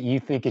fact that you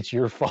think it's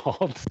your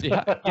fault.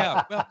 yeah.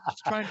 Well, I'm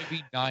just trying to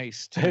be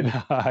nice to.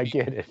 No, I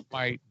get it.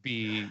 Might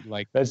be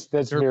like that's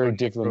very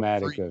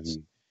diplomatic of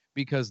you.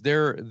 Because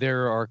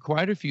there are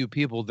quite a few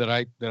people that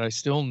I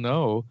still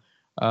know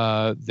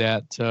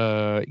that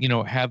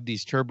have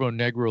these Turbo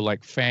Negro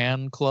like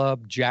fan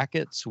club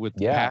jackets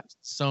with hats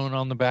sewn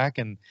on the back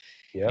and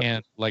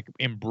like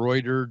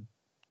embroidered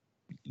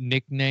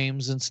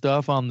nicknames and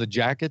stuff on the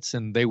jackets,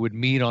 and they would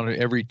meet on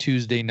every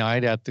Tuesday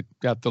night at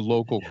the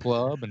local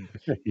club and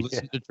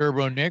listen to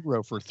Turbo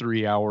Negro for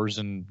 3 hours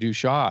and do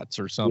shots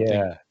or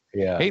something.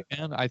 Hey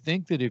man, I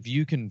think that if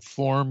you can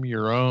form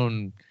your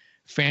own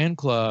fan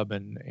club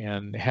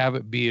and have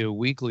it be a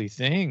weekly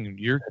thing,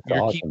 you're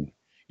awesome.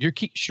 You're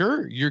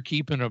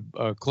keeping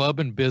a club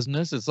in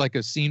business. It's like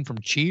a scene from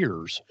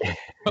Cheers.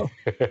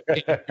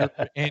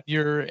 and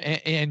you're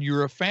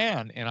a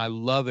fan, and I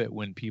love it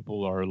when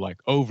people are like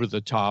over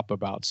the top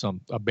about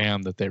a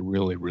band that they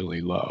really,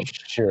 really love.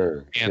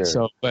 Sure.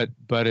 So, but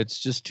it's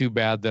just too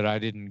bad that I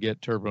didn't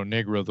get Turbo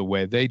Negro the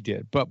way they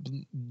did. But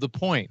the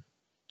point,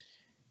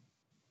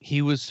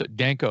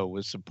 Danko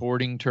was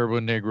supporting Turbo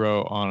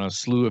Negro on a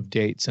slew of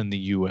dates in the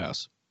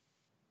U.S.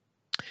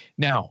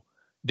 Now,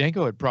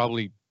 Danko had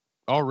probably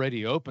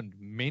already opened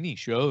many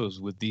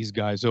shows with these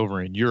guys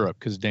over in Europe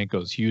because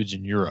Danko's huge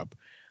in Europe.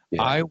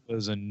 Yeah. I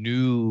was a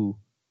new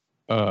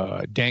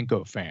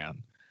Danko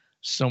fan.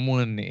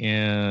 Someone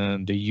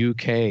in the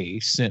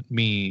UK sent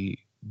me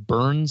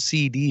burned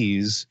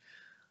CDs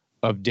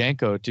of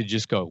Danko to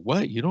just go,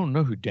 what? You don't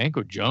know who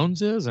Danko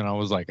Jones is? And I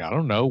was like, I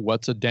don't know.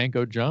 What's a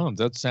Danko Jones?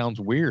 That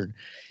sounds weird.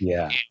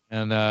 Yeah.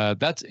 And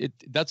that's it.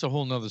 That's a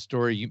whole nother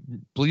story.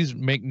 Please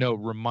make note.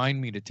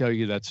 Remind me to tell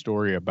you that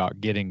story about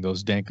getting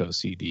those Danko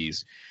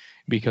CDs,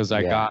 because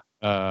I got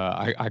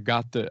a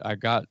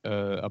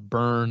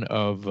burn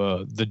of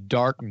the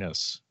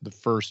Darkness, the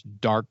first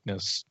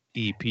Darkness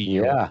EP.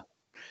 Yeah.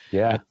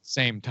 At the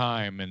same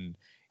time,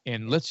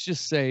 and let's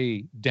just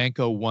say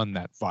Danko won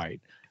that fight.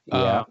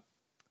 Yeah.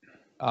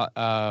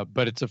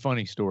 But it's a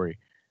funny story.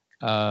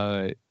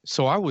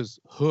 So I was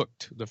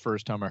hooked the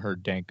first time I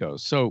heard Danko.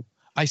 So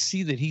I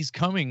see that he's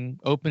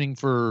opening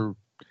for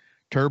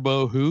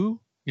Turbo Who,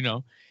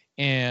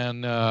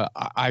 and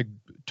I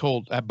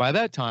told, by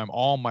that time,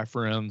 all my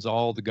friends,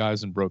 all the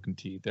guys in Broken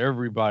Teeth,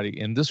 everybody,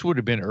 and this would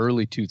have been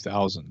early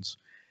 2000s,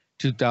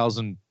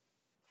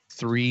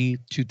 2003,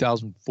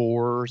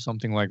 2004, or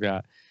something like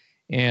that.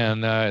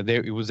 And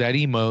it was at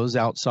Emo's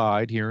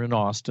outside here in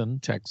Austin,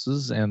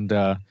 Texas,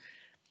 and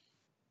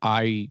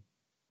I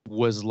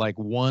was like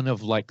one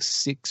of like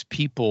 6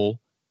 people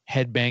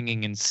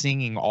headbanging and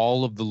singing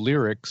all of the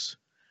lyrics.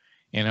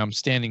 And I'm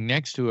standing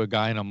next to a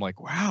guy and I'm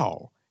like,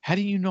 wow, how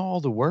do you know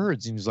all the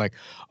words? And he's like,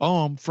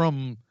 oh, I'm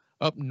from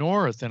up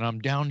north and I'm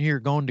down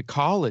here going to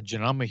college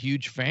and I'm a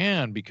huge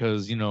fan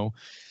because,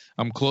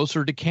 I'm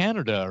closer to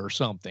Canada or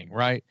something.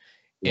 Right.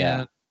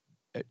 Yeah.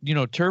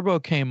 And, Turbo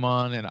came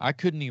on and I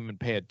couldn't even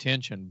pay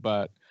attention,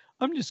 but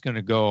I'm just going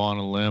to go on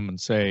a limb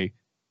and say,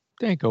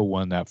 Danko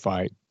won that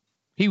fight.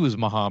 He was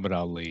Muhammad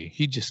Ali.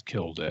 He just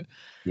killed it.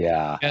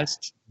 Yeah.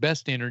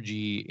 Best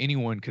energy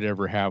anyone could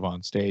ever have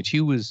on stage.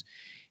 He was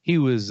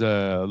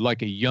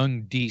like a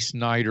young Dee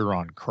Snider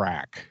on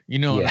crack. He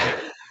was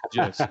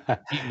just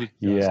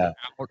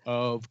out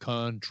of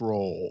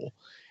control.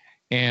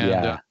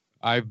 And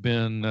I've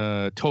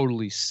been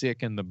totally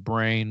sick in the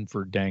brain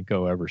for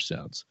Danko ever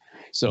since.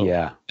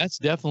 So that's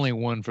definitely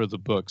one for the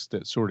books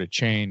that sort of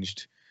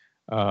changed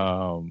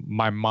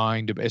my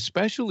mind,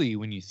 especially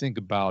when you think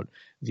about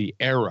the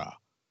era.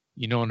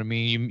 You know what I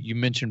mean? You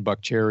mentioned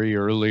Buckcherry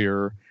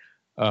earlier.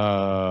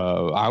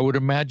 I would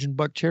imagine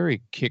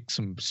Buckcherry kicked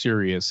some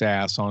serious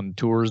ass on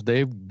tours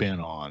they've been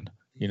on.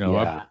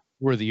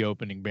 We're the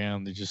opening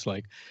band. They're just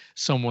like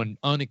someone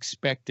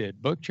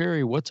unexpected.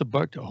 Buckcherry, what's a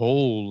Buck?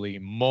 Holy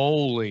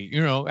moly!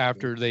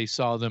 After they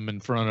saw them in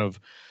front of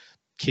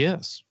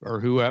Kiss or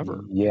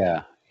whoever.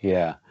 Yeah.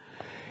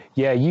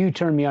 You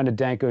turned me on to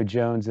Danko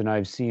Jones, and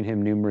I've seen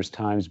him numerous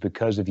times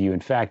because of you. In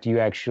fact, you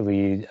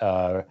actually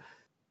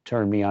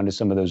turned me on to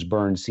some of those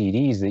burned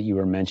CDs that you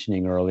were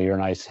mentioning earlier,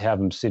 and I have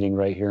them sitting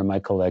right here in my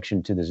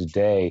collection to this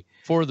day.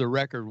 For the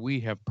record,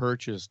 we have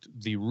purchased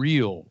the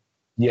real,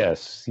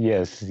 Yes,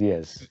 yes,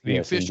 yes, the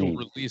yes, official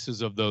indeed.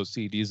 releases of those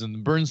CDs, and the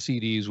burned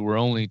CDs were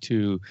only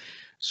to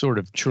sort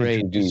of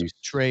trade, do some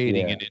Introduced.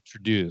 trading Yeah, and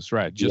introduce,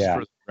 right? Just yeah,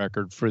 for the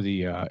record, for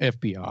the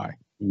FBI.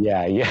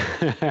 yeah,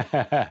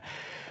 yeah.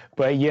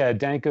 But yeah,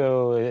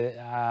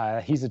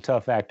 Danko, he's a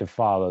tough act to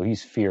follow.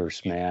 He's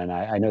fierce, man.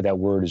 I know that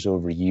word is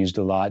overused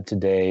a lot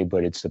today,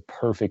 but it's the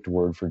perfect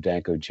word for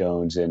Danko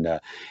Jones. And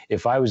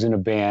if I was in a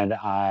band,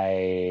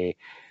 I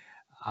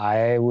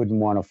wouldn't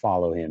want to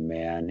follow him,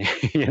 man.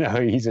 You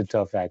know, he's a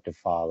tough act to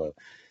follow.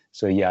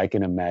 So yeah, I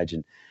can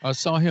imagine. I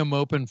saw him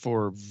open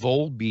for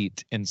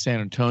Volbeat in San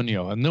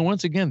Antonio. And then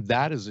once again,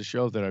 that is a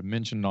show that I've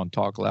mentioned on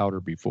Talk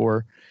Louder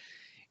before.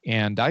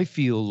 And I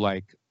feel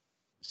like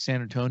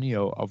San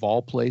Antonio, of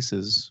all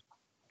places,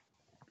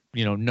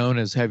 you know, known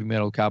as heavy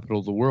metal capital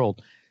of the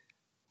world,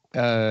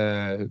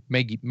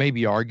 may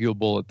be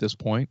arguable at this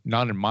point.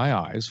 Not in my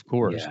eyes, of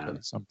course, Yeah.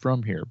 because I'm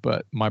from here.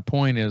 But my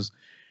point is,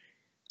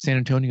 San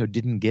Antonio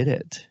didn't get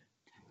it.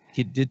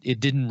 It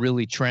didn't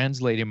really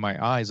translate in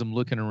my eyes. I'm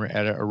looking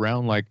at it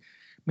around like,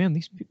 man,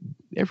 these people,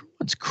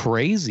 everyone's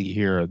crazy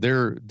here.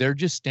 They're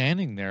just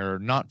standing there,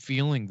 not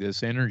feeling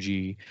this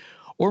energy,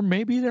 or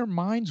maybe their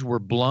minds were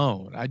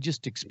blown. I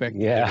just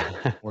expected there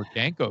were more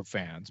Danko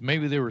fans.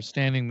 Maybe they were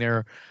standing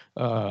there,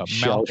 Shell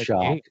mouth shocked.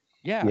 agape.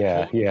 Yeah,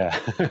 Yeah, totally.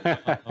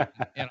 yeah.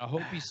 And I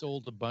hope he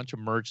sold a bunch of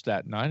merch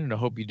that night, and I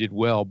hope he did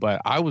well.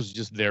 But I was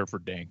just there for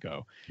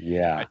Danko. I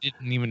Yeah,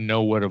 didn't even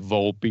know what a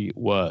Volbeat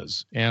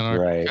was, and I,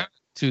 right.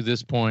 to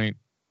this point,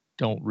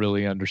 don't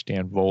really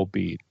understand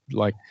Volbeat.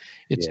 Like,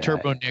 it's Yeah.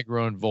 Turbo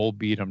Negro and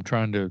Volbeat. I'm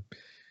trying to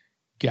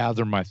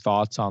gather my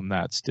thoughts on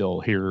that still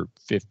here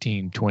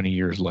 15, 20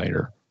 years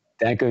later.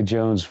 Danko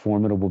Jones,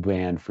 formidable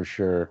band for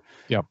sure.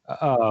 Yep.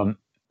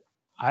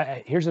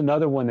 Here's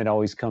another one that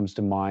always comes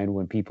to mind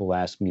when people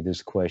ask me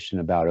this question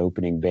about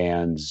opening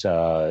bands,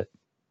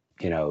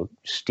 you know,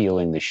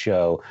 stealing the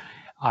show.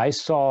 I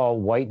saw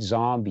White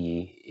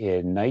Zombie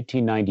in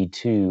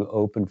 1992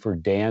 open for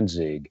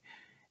Danzig.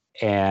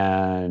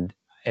 And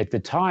at the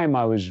time,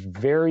 I was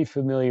very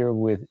familiar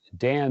with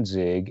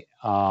Danzig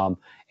and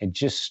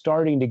just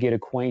starting to get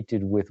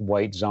acquainted with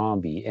White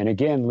Zombie. And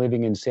again,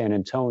 living in San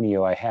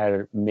Antonio, I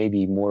had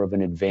maybe more of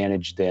an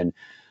advantage than,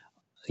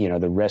 you know,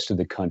 the rest of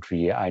the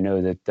country. I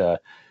know that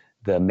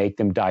the Make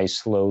Them Die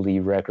Slowly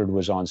record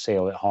was on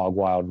sale at Hog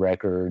Wild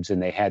Records,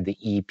 and they had the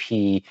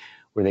EP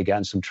where they got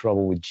in some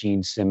trouble with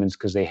Gene Simmons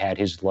because they had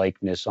his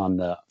likeness on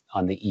the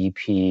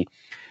EP.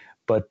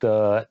 But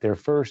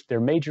their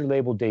major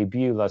label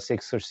debut, Las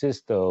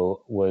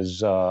Exorcisto,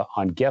 was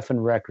on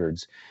Geffen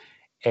Records,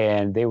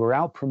 and they were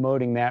out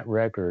promoting that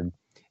record.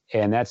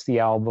 And that's the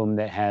album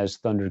that has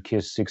Thunder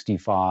Kiss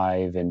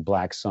 65 and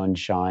Black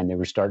Sunshine. They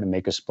were starting to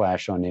make a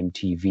splash on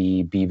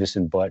MTV. Beavis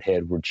and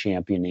Butthead were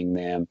championing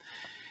them.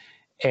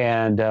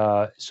 And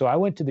so I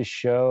went to the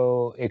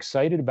show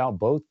excited about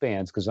both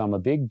bands because I'm a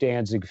big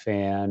Danzig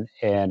fan,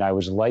 and I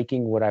was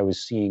liking what I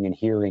was seeing and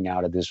hearing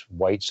out of this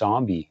White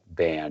Zombie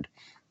band.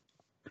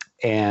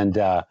 And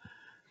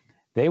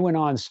they went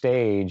on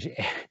stage,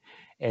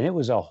 and it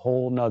was a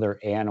whole nother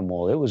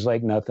animal. It was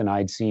like nothing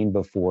I'd seen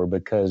before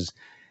because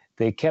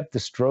they kept the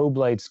strobe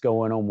lights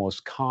going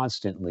almost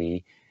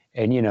constantly.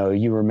 And, you know,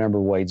 you remember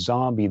White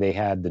Zombie, they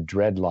had the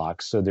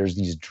dreadlocks. So there's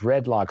these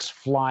dreadlocks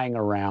flying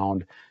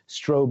around,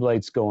 strobe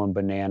lights going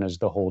bananas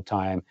the whole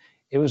time.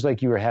 It was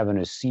like you were having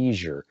a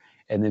seizure.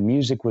 And the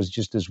music was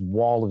just this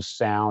wall of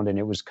sound, and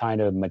it was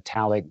kind of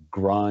metallic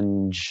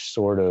grunge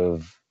sort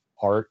of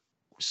art,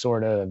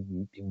 sort of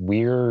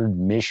weird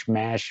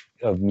mishmash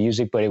of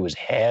music, but it was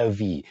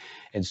heavy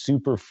and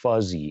super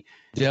fuzzy.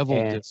 Devil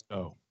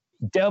disco.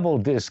 Devil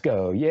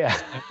disco, yeah.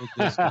 Devil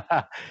disco.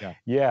 Yeah.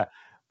 Yeah.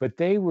 But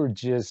they were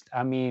just,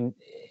 I mean,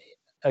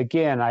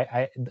 again,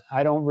 I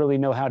don't really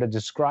know how to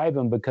describe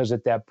them because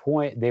at that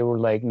point they were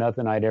like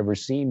nothing I'd ever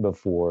seen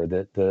before.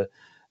 The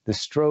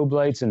strobe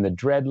lights and the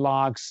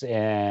dreadlocks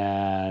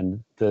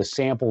and the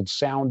sampled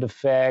sound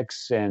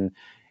effects and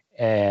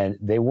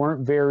they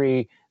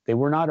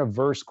were not a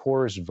verse,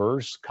 chorus,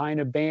 verse kind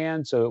of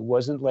band. So it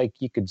wasn't like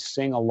you could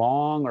sing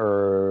along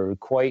or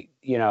quite,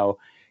 you know,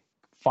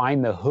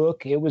 find the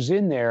hook. It was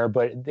in there,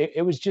 but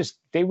they were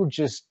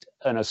just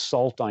an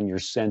assault on your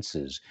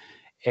senses.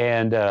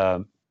 And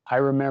I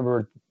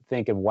remember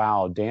thinking,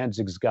 wow,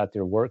 Danzig's got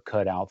their work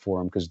cut out for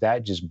them because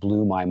that just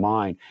blew my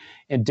mind.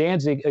 And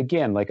Danzig,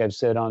 again, like I've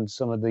said on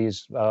some of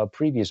these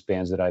previous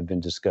bands that I've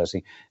been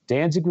discussing,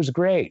 Danzig was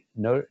great.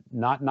 No,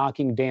 not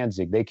knocking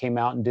Danzig. They came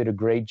out and did a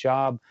great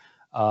job.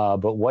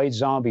 But White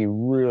Zombie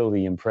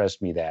really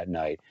impressed me that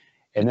night.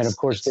 And then, of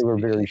course, they were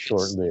very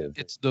short-lived.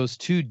 It's those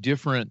two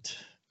different,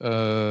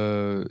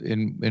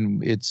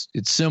 and it's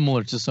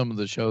similar to some of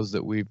the shows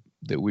that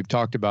we've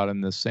talked about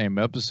in this same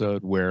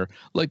episode, where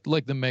like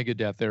the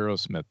Megadeth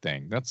Aerosmith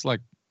thing. That's like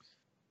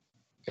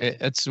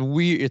it's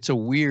a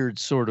weird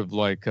sort of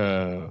like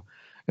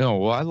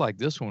well, I like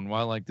this one. Well,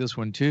 I like this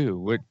one too.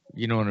 What,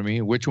 you know what I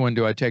mean? Which one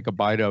do I take a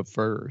bite of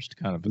first?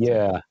 Kind of a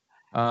yeah. thing.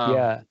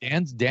 Yeah.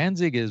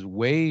 Danzig is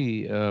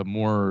way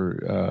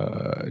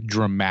more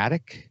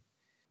dramatic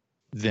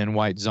than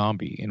White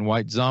Zombie, and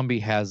White Zombie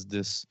has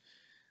this.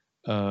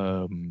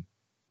 Um,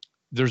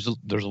 there's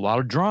a lot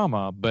of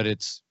drama, but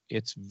it's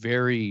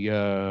very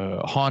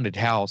haunted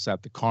house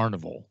at the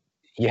carnival.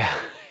 Yeah,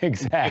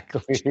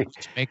 exactly.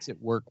 Which makes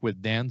it work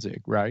with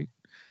Danzig, right?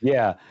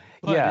 Yeah.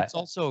 But Yeah. it's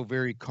also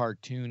very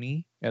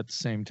cartoony at the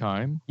same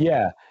time.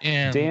 Yeah.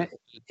 And Dan,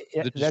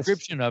 yeah, the that's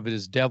description of it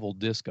is devil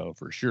disco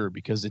for sure,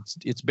 because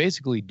it's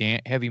basically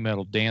heavy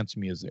metal dance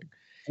music,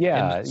 and the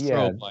yeah, yeah,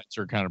 strobe lights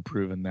are kind of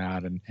proving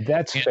that.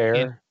 that's And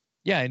fair.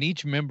 yeah, and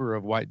each member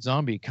of White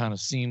Zombie kind of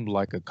seemed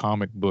like a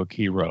comic book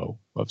hero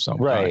of some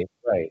kind. Right,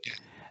 right.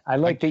 I I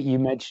like that get, you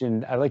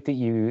mentioned, I like that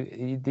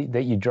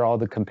you draw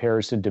the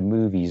comparison to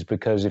movies,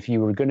 because if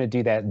you were going to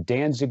do that,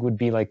 Danzig would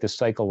be like the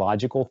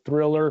psychological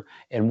thriller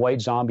and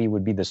White Zombie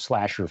would be the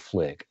slasher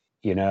flick,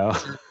 you know?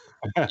 sure,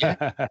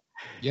 yeah,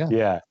 yeah,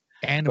 Yeah.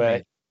 anime.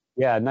 But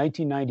yeah,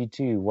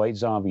 1992, White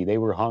Zombie, they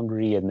were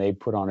hungry and they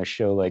put on a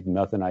show like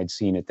nothing I'd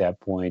seen at that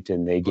point,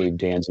 and they gave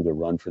Danzig a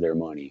run for their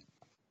money.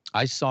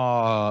 I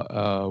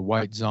saw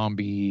White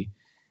Zombie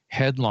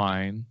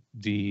headline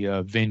the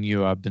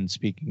venue I've been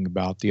speaking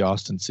about, the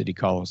Austin City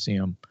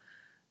Coliseum,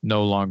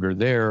 no longer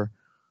there,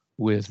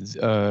 with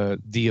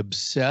the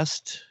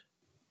Obsessed.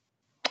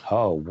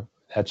 Oh,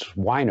 that's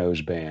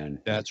Wino's band.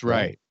 That's Right?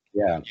 right.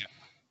 Yeah, Yeah.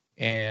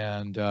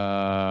 And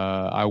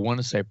I want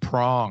to say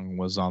Prong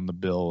was on the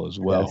bill as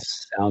that well.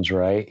 sounds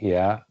right.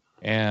 Yeah,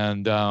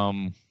 And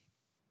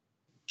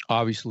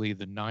obviously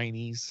the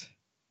 90s,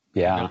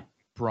 you know, yeah.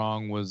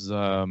 Prong was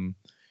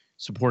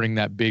supporting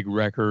that big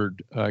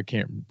record. I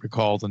can't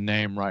recall the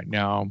name right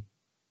now.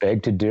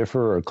 Beg to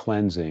differ or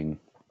cleansing?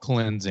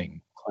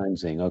 Cleansing.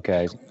 Cleansing.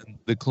 Okay.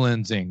 The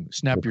cleansing. The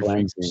Snap your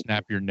fingers, cleansing.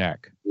 snap your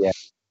neck. Yeah.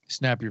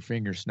 Snap your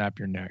fingers, snap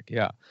your neck.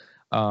 Yeah.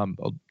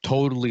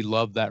 Totally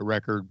loved that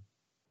record.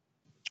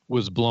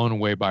 Was blown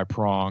away by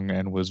Prong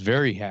and was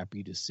very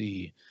happy to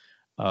see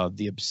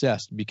the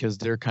Obsessed, because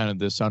they're kind of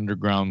this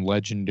underground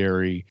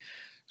legendary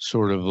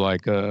sort of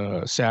like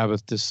a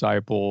Sabbath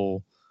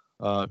disciple,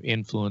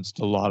 influenced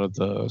a lot of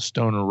the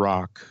stoner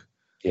rock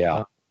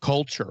Yeah.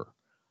 culture.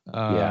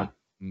 Yeah.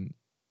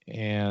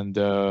 And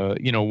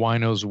you know,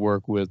 Wino's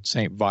work with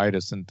Saint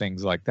Vitus and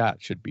things like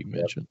that should be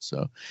mentioned.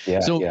 So Yeah.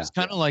 so Yeah. it's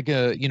kind of like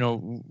a, you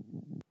know,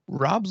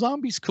 Rob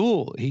Zombie's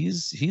cool.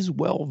 He's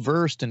well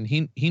versed, and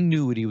he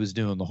knew what he was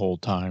doing the whole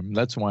time.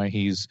 That's why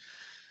he's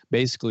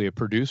basically a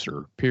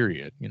producer,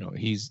 period. You know,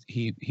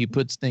 he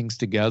puts things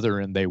together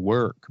and they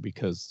work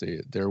because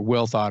they're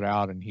well thought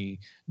out, and he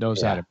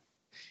knows how Yeah. to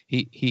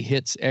he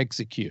hits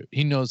execute.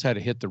 He knows how to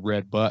hit the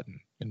red button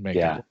and make it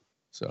Yeah. work.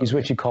 So He's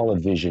what you call a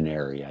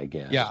visionary, I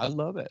guess. yeah, I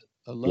love it.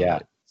 I love Yeah.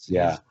 it.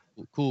 Yeah.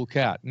 He's a cool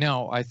cat.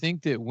 Now, I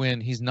think that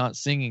when he's not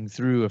singing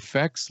through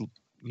effects,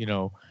 you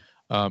know,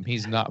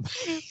 he's not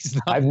he's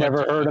not I've much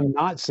never of heard a, him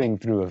not sing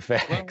through well,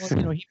 effects. you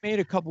know, he made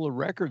a couple of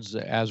records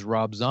as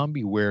Rob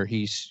Zombie where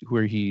he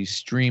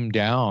streamed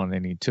down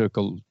and he took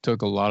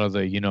a lot of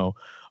the, you know,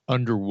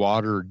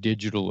 underwater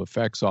digital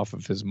effects off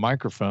of his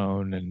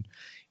microphone, and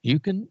you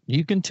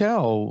can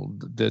tell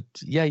that,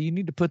 yeah, you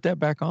need to put that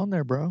back on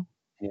there, bro.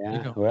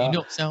 Yeah. You Well,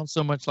 don't sound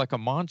so much like a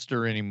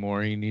monster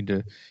anymore. You need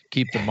to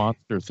keep the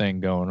monster thing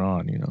going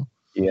on, you know.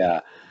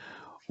 yeah.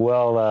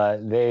 Well,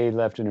 they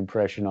left an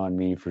impression on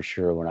me for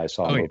sure when I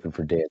saw Oh him yeah, open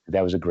for Danzig.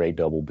 That was a great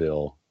double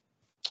bill.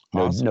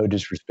 No, awesome. no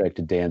disrespect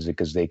to Danzig,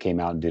 because they came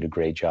out and did a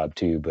great job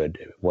too. But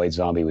White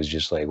Zombie was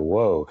just like,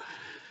 whoa,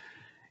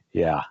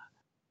 yeah.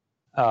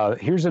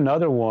 Here's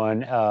another one.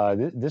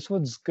 This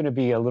one's going to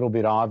be a little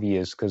bit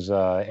obvious, because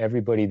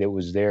everybody that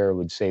was there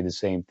would say the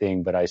same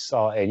thing. But I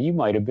saw, and you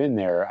might have been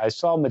there, I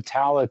saw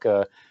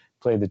Metallica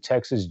play the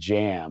Texas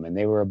Jam, and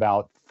they were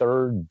about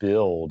third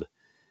billed.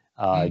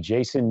 Mm,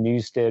 Jason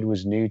Newsted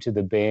was new to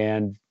the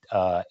band,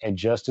 and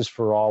Justice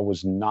for All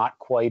was not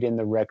quite in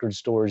the record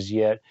stores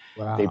yet.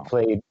 wow.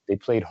 They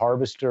played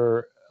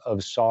Harvester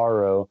of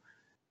Sorrow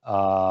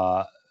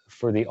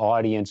for the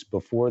audience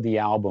before the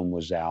album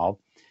was out,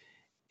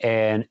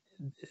 and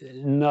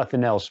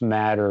nothing else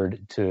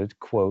mattered, to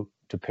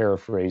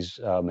paraphrase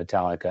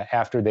Metallica,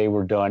 after they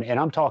were done. And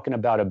I'm talking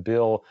about a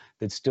bill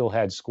that still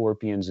had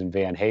Scorpions and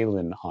Van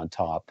Halen on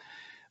top.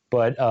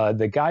 But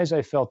the guys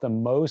I felt the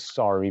most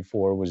sorry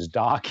for was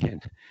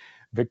Dokken,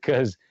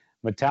 because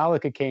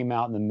Metallica came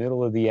out in the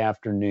middle of the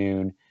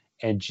afternoon,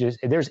 and just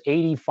there's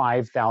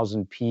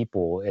 85,000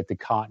 people at the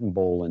Cotton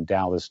Bowl in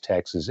Dallas,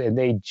 Texas, and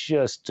they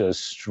just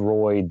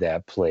destroyed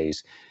that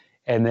place.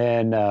 And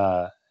then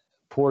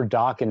poor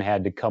Dokken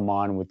had to come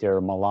on with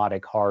their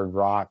melodic hard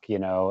rock,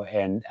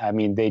 and I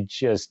mean, they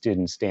just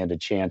didn't stand a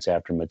chance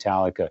after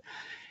Metallica.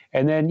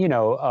 And then,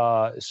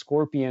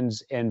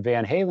 Scorpions and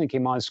Van Halen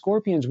came on.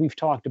 Scorpions, we've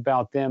talked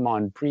about them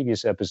on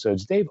previous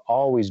episodes. They've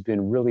always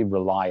been really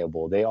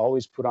reliable. They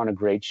always put on a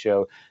great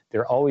show.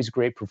 They're always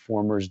great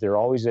performers. They're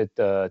always at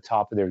the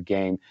top of their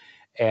game.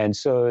 And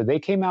so they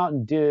came out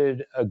and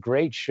did a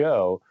great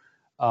show.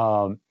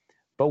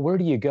 but where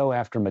do you go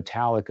after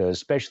Metallica,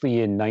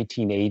 especially in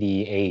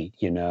 1988,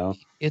 you know?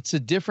 It's a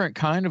different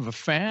kind of a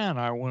fan,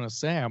 I want to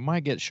say. I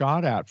might get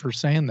shot at for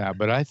saying that,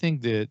 but I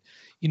think that,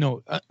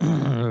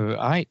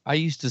 I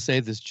used to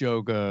say this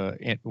joke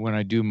when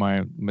I do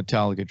my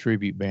Metallica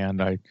tribute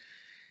band.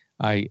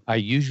 I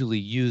usually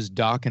use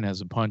Dokken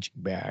as a punching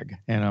bag,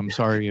 and I'm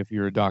sorry if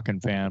you're a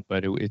Dokken fan,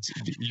 but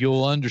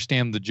you'll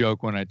understand the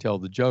joke when I tell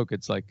the joke.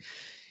 It's like,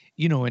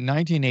 in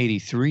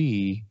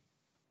 1983,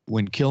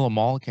 when Kill 'Em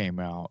All came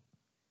out,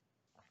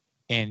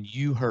 and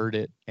you heard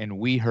it, and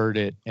we heard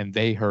it, and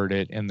they heard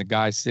it, and the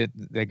guy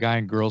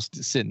and girl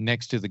sitting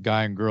next to the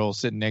guy and girl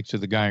sitting next to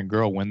the guy and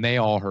girl, when they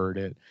all heard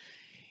it,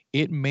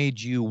 it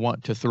made you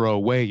want to throw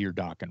away your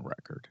Dokken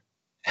record.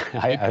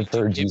 I've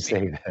heard you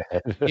say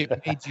that.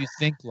 It made you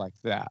think like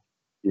that.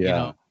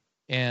 Yeah.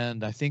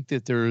 And I think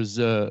that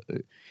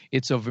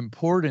it's of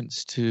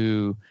importance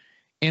to,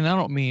 and I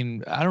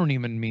don't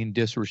even mean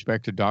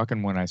disrespect to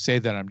Dokken when I say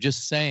that. I'm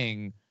just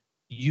saying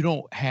you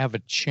don't have a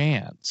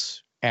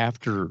chance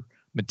after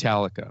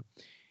Metallica.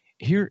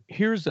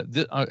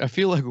 I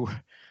feel like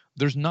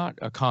there's not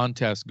a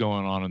contest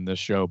going on in this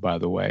show, by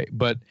the way,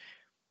 but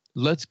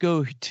let's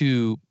go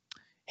to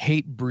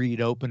Hatebreed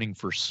opening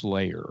for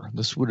Slayer.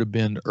 This would have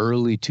been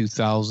early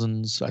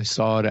 2000s. I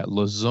saw it at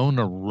La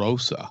Zona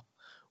Rosa,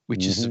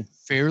 which is a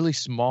fairly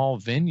small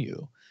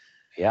venue.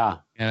 Yeah.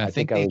 And I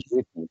think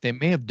they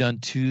may have done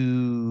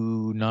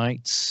 2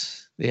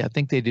 nights. I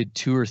think they did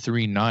 2 or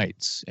 3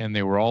 nights, and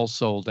they were all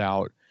sold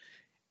out.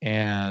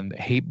 And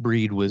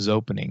Hatebreed was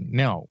opening.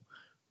 Now,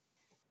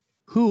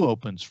 who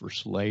opens for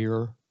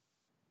Slayer?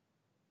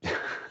 You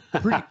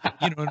know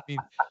what I mean?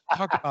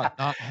 Talk about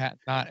not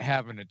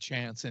having a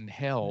chance in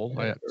hell.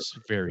 That's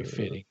very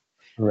fitting.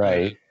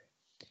 Right.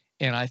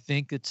 And I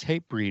think it's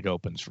Hatebreed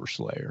opens for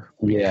Slayer.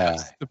 Yeah.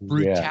 The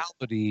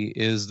brutality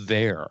is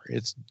there.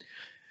 It's,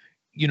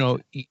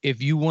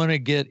 if you want to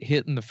get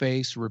hit in the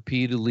face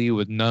repeatedly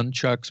with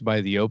nunchucks by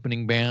the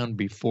opening band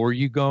before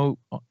you go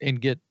and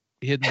get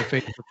hit in the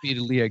face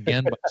repeatedly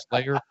again by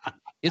Slayer,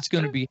 it's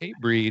going to be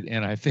Hatebreed.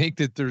 And I think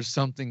that there's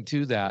something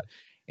to that.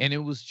 And it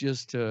was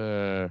just,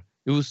 it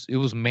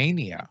was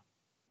mania.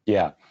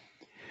 Yeah.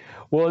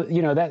 Well,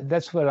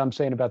 that's what I'm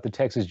saying about the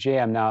Texas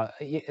Jam. Now,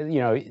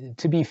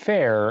 to be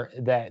fair,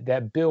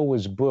 that bill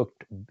was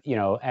booked,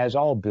 as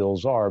all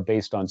bills are,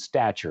 based on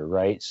stature,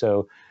 right?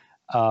 So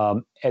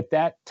at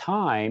that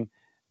time,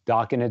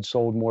 Dokken had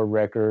sold more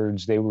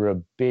records. They were a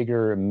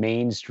bigger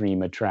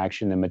mainstream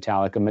attraction than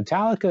Metallica.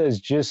 Metallica is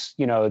just,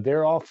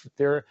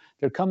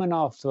 they're coming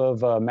off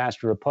of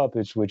Master of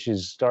Puppets, which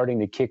is starting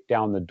to kick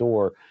down the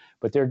door.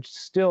 But they're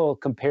still,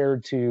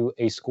 compared to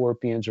a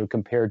Scorpions or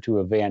compared to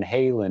a Van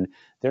Halen,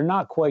 they're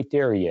not quite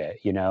there yet,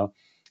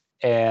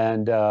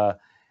 And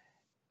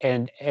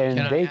can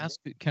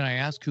I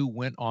ask who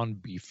went on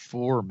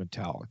before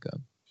Metallica?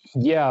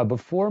 Yeah,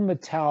 before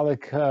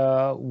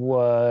Metallica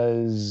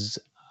was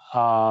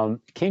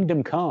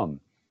Kingdom Come.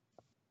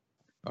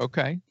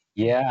 Okay.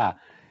 Yeah.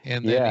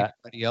 And then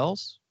anybody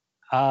else?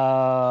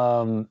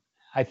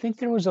 I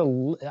think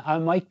I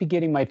might be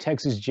getting my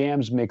Texas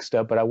Jams mixed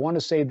up, but I want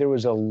to say there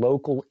was a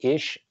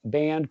local-ish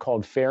band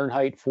called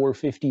Fahrenheit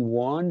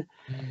 451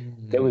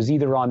 that was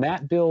either on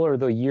that bill or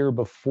the year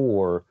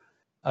before.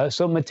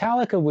 So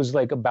Metallica was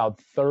like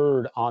about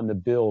third on the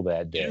bill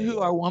that day. You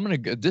know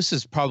who this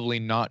is probably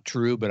not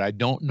true, but I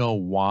don't know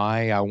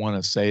why I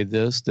want to say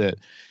this, that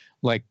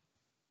like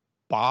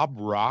Bob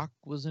Rock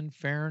was in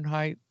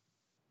Fahrenheit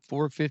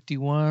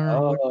 451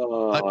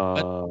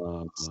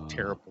 or it's a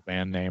terrible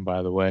band name,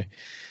 by the way.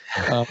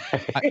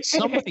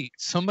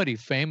 Somebody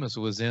famous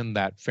was in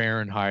that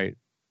Fahrenheit.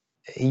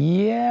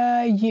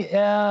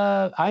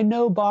 Yeah. I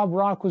know Bob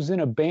Rock was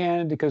in a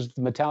band because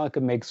Metallica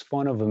makes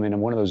fun of him in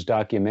one of those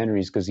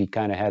documentaries because he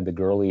kind of had the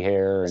girly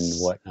hair and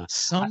whatnot.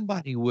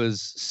 Somebody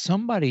that's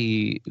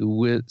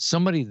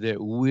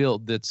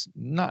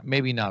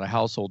maybe not a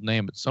household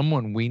name, but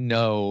someone we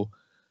know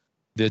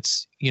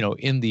that's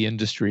in the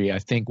industry, I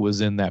think,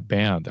 was in that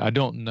band. I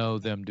don't know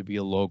them to be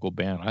a local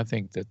band. I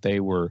think that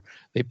they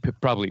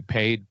probably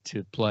paid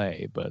to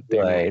play, but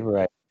they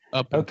were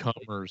up and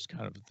comers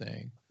kind of a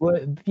thing. Well,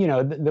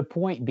 the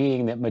point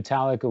being that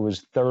Metallica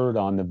was third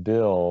on the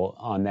bill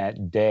on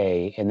that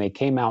day, and they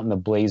came out in the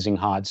blazing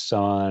hot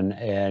sun,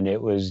 and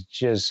it was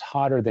just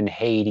hotter than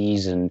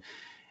Hades, and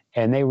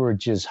they were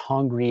just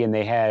hungry, and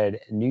they had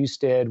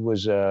Newsted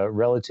was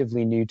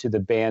relatively new to the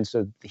band,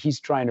 so he's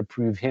trying to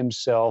prove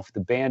himself. The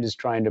band is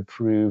trying to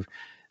prove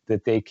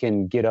that they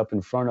can get up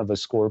in front of a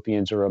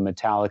Scorpions or a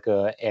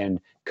Metallica and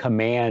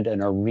command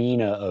an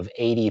arena of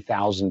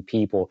 80,000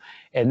 people,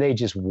 and they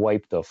just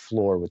wiped the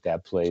floor with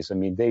that place. I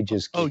mean, they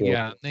just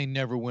they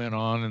never went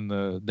on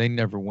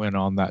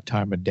that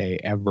time of day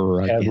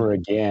ever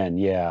again.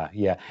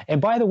 Yeah.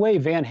 And by the way,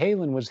 Van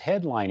Halen was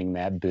headlining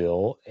that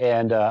bill,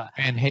 and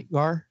Van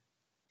Hagar.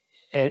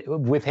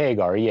 With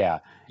Hagar, yeah.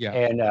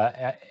 And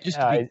just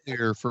to be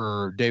clear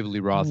for David Lee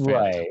Roth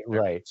fans,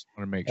 right. Just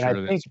want to make sure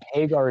that I think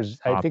Hagar's.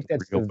 I think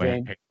that's the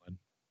Van.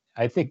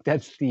 I think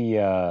that's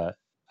the.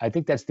 I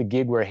think that's the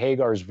gig where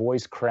Hagar's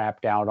voice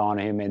crapped out on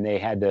him, and they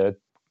had to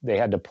they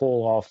had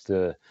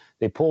to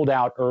they pulled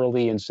out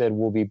early and said,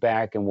 we'll be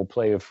back and we'll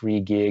play a free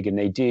gig. And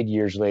they did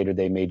years later.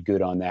 They made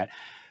good on that.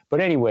 But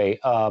anyway,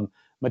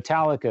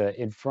 Metallica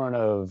in front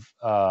of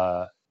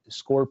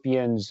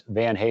Scorpions,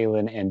 Van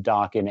Halen, and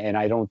Dokken. And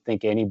I don't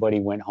think anybody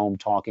went home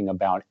talking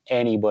about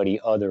anybody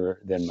other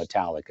than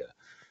Metallica.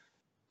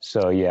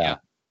 So yeah.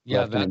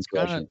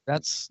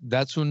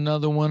 That's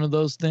another one of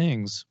those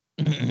things.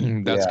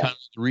 That's kind of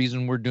the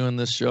reason we're doing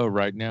this show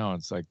right now.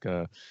 It's like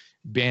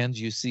bands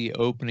you see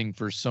opening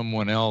for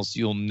someone else,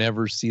 you'll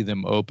never see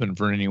them open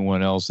for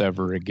anyone else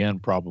ever again,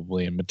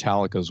 probably. And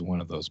Metallica's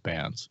one of those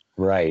bands.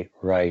 Right.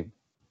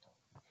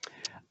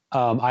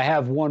 I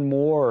have one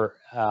more,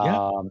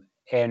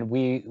 and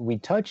we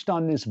touched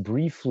on this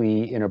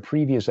briefly in a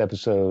previous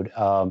episode.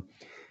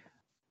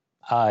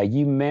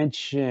 You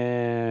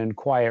mentioned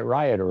Quiet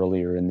Riot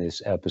earlier in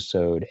this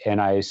episode, and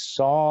I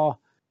saw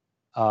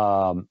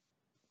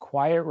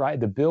Quiet Riot.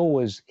 The bill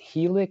was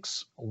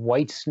Helix,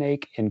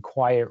 Whitesnake, and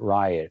Quiet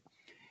Riot.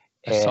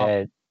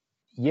 And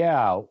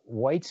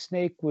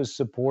Whitesnake was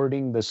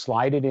supporting the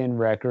Slide It In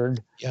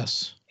record.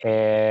 Yes.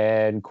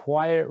 And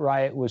Quiet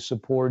Riot was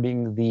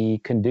supporting the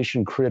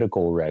Condition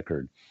Critical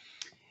record.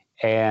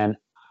 And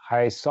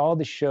I saw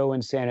the show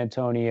in San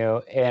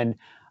Antonio, and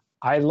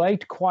I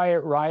liked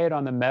Quiet Riot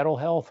on the Metal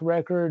Health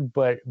record,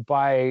 but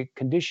by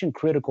Condition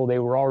Critical, they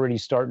were already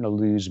starting to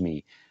lose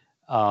me.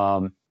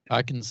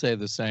 I can say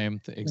the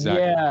same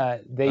exactly. Yeah,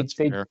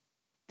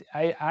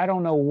 I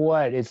don't know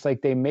what. It's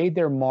like they made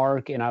their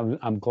mark, and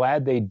I'm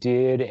glad they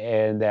did.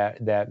 And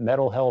that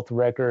Metal Health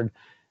record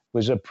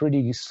was a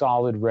pretty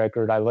solid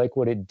record. I like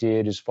what it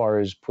did as far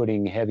as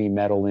putting heavy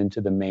metal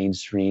into the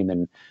mainstream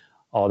and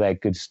all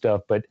that good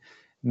stuff. But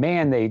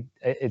man,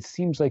 it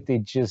seems like they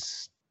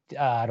just,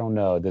 I don't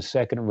know, the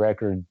second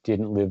record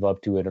didn't live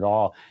up to it at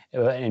all.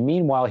 And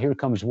meanwhile, here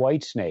comes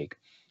Whitesnake.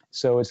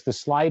 So it's the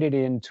Slide It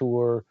In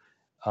tour.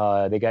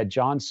 They got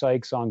John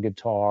Sykes on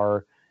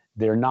guitar.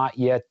 They're not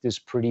yet this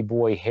pretty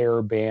boy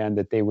hair band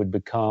that they would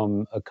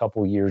become a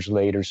couple years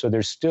later. So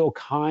there's still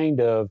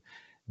kind of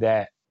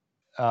that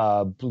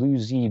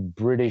bluesy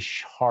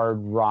British hard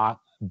rock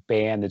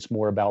band that's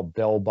more about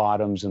bell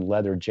bottoms and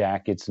leather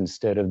jackets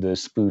instead of the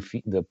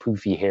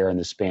poofy hair and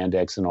the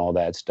spandex and all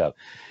that stuff.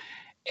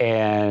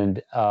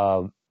 And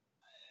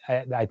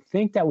I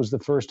think that was the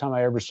first time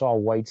I ever saw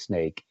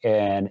Whitesnake,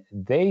 and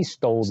they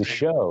stole the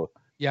show.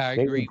 Yeah, I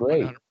agree.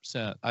 Great.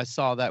 100%. I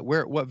saw that.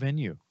 What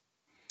venue?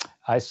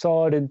 I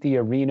saw it in the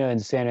arena in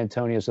San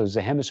Antonio. So it was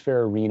the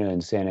Hemisphere Arena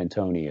in San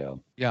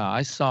Antonio. Yeah,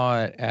 I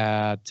saw it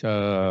at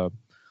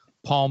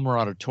Palmer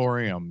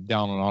Auditorium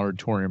down on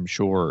Auditorium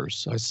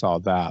Shores. I saw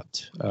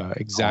that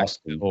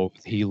exactly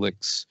with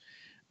Helix,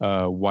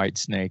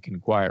 Whitesnake,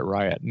 and Quiet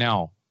Riot.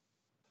 Now,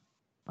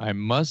 I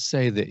must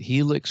say that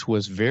Helix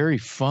was very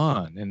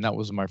fun, and that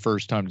was my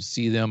first time to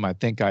see them. I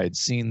think I had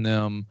seen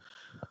them.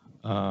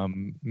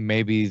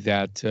 Maybe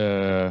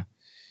that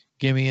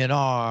Give Me an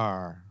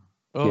R.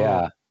 Oh,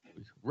 yeah.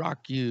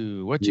 Rock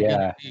You. What you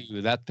gonna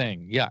do? That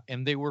thing. Yeah.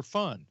 And they were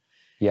fun.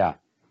 Yeah.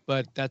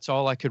 But that's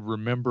all I could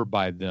remember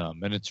by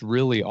them. And it's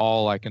really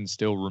all I can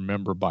still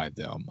remember by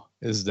them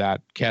is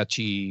that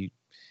catchy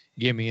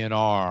Give Me an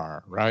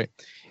R, right?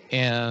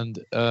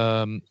 And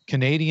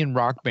Canadian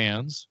rock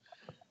bands.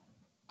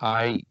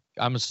 I'm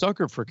a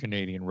sucker for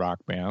Canadian rock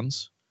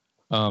bands.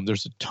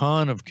 There's a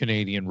ton of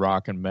Canadian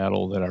rock and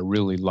metal that I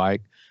really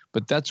like,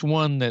 but that's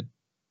one that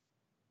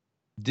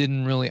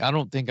didn't really, I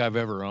don't think I've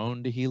ever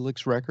owned a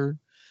Helix record.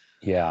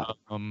 Yeah.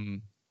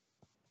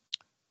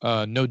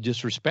 No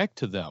disrespect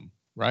to them,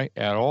 right,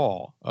 at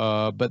all.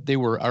 But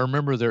I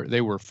remember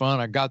they were fun.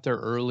 I got there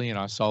early and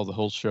I saw the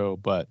whole show,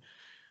 but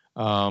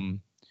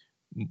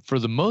for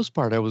the most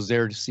part, I was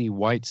there to see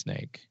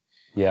Whitesnake.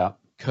 Yeah.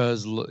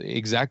 Because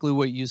exactly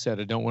what you said,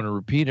 I don't want to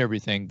repeat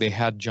everything. They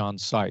had John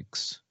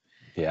Sykes.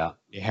 Yeah.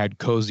 They had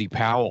Cozy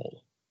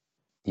Powell.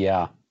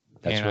 Yeah,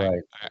 that's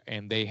right.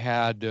 And they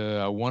had,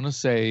 I want to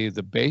say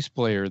the bass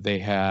player they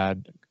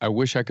had, I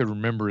wish I could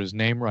remember his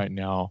name right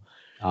now.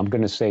 I'm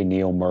going to say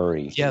Neil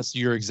Murray. Yes,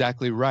 you're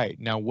exactly right.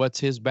 Now, what's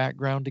his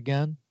background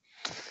again?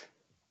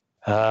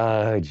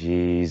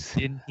 Geez.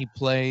 Didn't he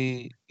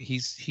play,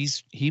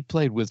 he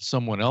played with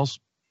someone else.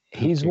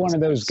 He's one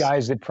of those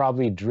guys that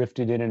probably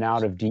drifted in and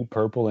out of Deep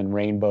Purple and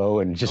Rainbow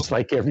and just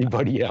like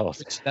everybody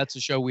else. That's a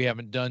show we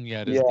haven't done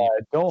yet. Yeah,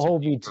 don't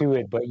hold me to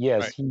it, but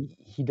yes, right.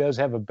 He does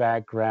have a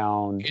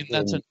background.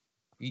 And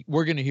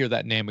we're going to hear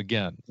that name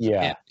again.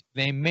 Yeah. And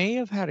they may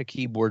have had a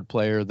keyboard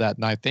player that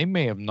night. They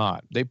may have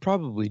not. They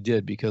probably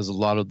did because a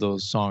lot of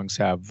those songs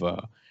have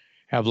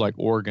like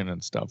organ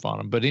and stuff on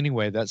them. But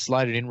anyway, that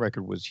Slide It In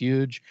record was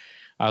huge.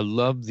 I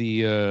love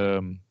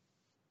the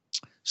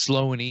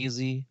Slow and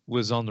Easy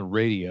was on the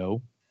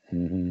radio.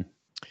 Mm-hmm.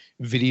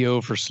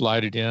 Video for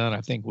Slide It In, I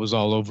think, was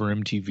all over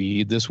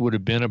MTV. This would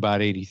have been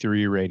about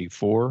 83 or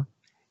 84.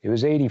 It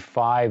was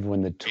 85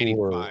 when the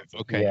tour. 85,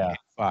 okay. Yeah.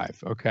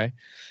 85, okay.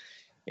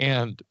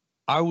 And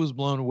I was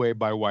blown away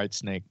by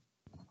Whitesnake.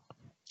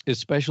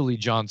 especially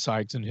John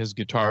Sykes and his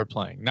guitar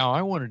playing. Now,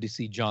 I wanted to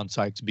see John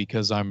Sykes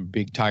because I'm a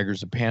big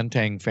Tigers of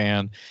Pantang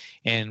fan,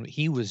 and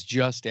he was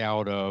just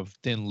out of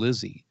Thin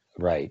Lizzy.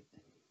 Right.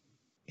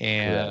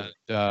 And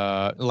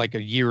like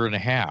a year and a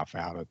half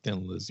out of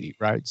Thin Lizzy,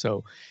 right?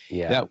 So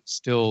yeah,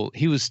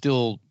 he was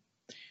still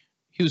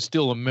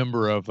a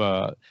member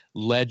of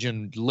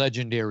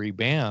legendary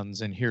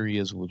bands, and here he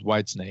is with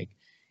Whitesnake.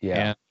 Yeah.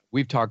 And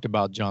we've talked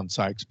about John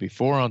Sykes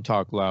before on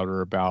Talk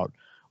Louder about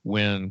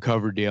when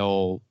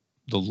Coverdale,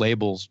 the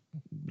labels,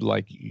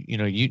 like, you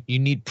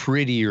need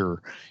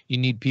prettier, you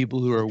need people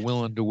who are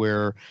willing to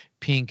wear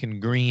pink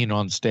and green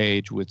on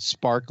stage with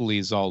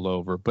sparklies all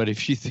over. But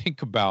if you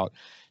think about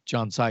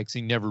John Sykes,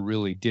 he never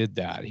really did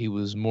that. He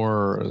was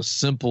more a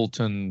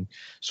simpleton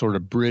sort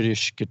of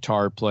British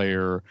guitar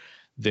player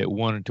that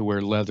wanted to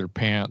wear leather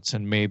pants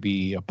and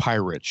maybe a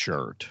pirate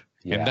shirt.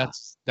 Yeah. And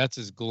that's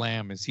as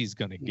glam as he's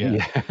going to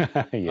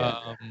get.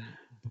 Yeah.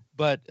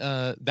 But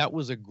that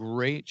was a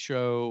great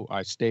show.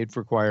 I stayed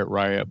for Quiet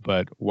Riot,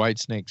 but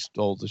Whitesnake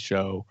stole the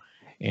show.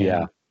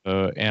 And,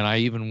 and I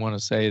even want to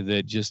say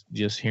that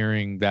just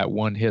hearing that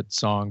one hit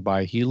song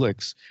by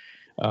Helix,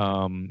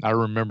 I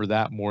remember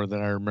that more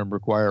than I remember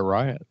Quiet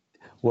Riot.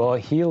 Well,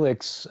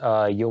 Helix,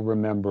 you'll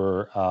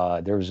remember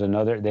there was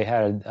another, they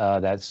had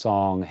that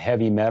song,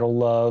 Heavy Metal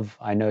Love.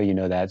 I know you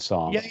know that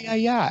song.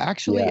 Yeah.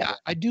 Actually,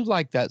 I do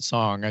like that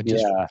song. I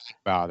just forgot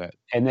about it.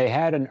 And they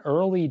had an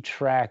early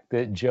track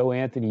that Joe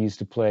Anthony used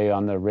to play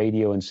on the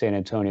radio in San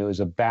Antonio. It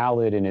was a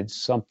ballad, and it's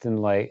something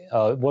like,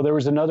 well, there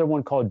was another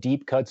one called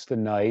Deep Cuts the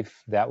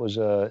Knife. That was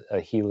a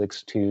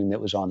Helix tune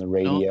that was on the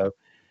radio.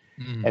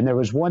 Mm-hmm. And there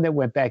was one that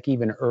went back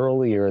even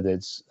earlier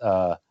that's,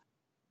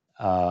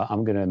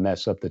 I'm going to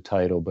mess up the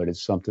title, but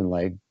it's something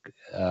like,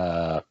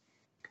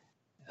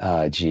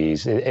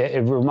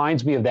 it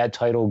reminds me of that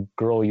title,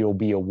 Girl, You'll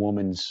Be a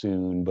Woman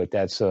Soon, but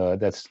that's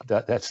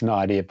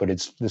not it, but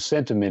it's, the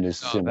sentiment is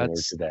similar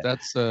to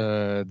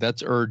that.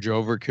 That's Urge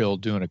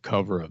Overkill doing a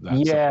cover of that.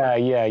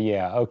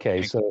 Yeah.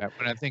 Okay. So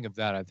when I think of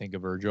that, I think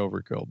of Urge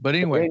Overkill, but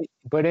anyway,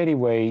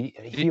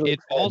 it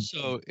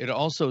also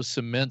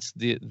cements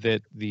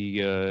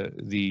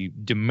the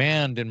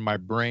demand in my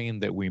brain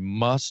that we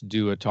must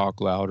do a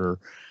Talk Louder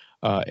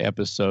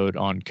episode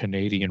on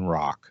Canadian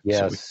rock.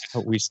 Yes.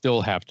 So we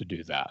still have to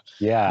do that.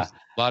 Yeah. There's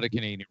a lot of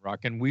Canadian rock,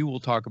 and we will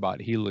talk about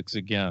Helix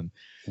again.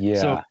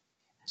 Yeah.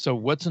 So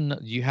do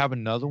you have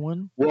another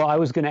one? Well, I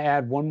was going to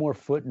add one more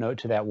footnote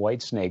to that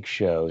Whitesnake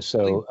show.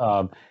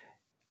 So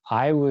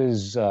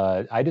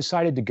I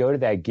decided to go to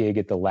that gig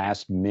at the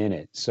last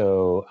minute.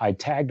 So I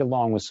tagged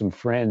along with some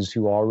friends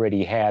who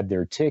already had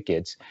their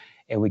tickets,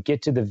 and we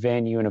get to the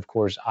venue, and of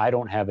course I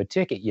don't have a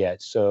ticket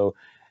yet. So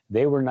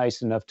they were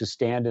nice enough to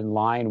stand in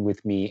line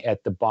with me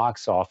at the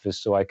box office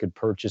so I could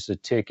purchase a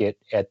ticket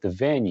at the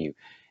venue.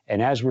 And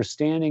as we're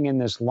standing in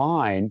this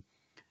line,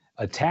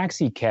 a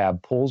taxi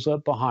cab pulls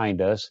up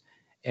behind us,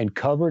 and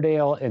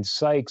Coverdale and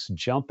Sykes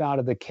jump out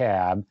of the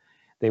cab.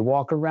 They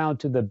walk around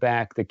to the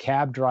back. The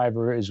cab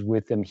driver is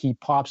with them. He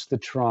pops the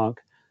trunk.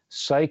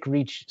 Sykes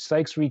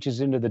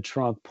reaches into the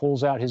trunk,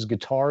 pulls out his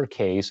guitar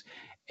case,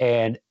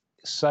 and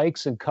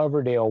Sykes and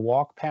Coverdale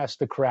walk past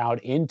the crowd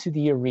into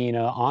the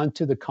arena,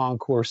 onto the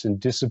concourse, and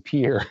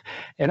disappear.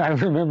 And I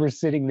remember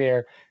sitting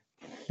there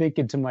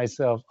thinking to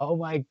myself, oh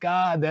my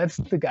God, that's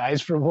the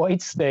guys from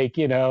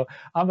Whitesnake.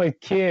 I'm a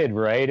kid,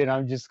 right? And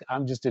I'm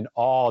just in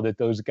awe that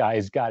those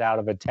guys got out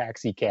of a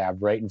taxi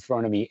cab right in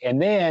front of me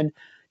and then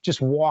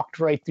just walked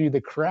right through the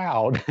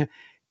crowd.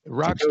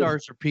 Rock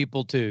stars are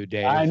people too,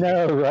 Dave. I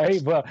know,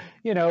 right? Well,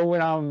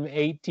 when I'm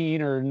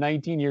 18 or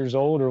 19 years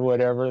old or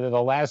whatever,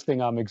 the last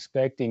thing I'm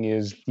expecting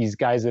is these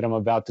guys that I'm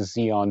about to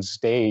see on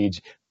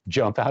stage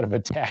jump out of a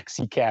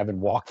taxi cab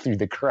and walk through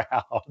the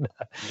crowd.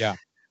 Yeah.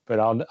 But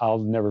I'll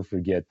never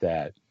forget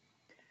that.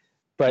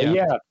 But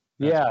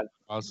yeah.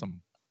 Awesome.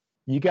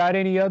 You got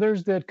any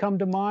others that come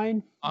to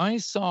mind? I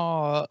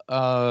saw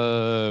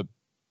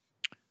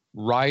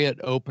Riot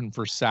open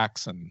for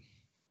Saxon.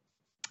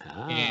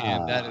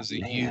 And that is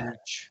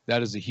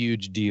a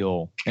huge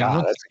deal.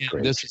 And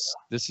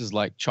this is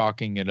like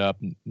chalking it up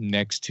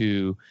next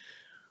to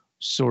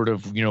sort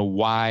of,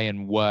 why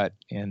and what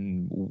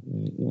I'm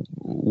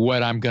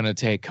going to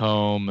take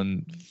home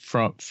and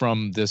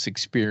from this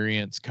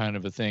experience kind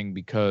of a thing,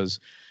 because,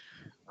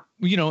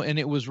 and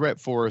it was Rhett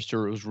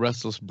Forrester, it was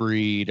Restless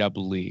Breed, I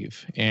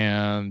believe.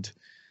 And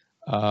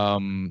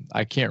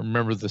I can't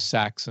remember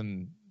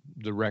the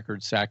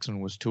record Saxon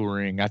was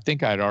touring. I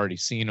think I'd already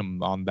seen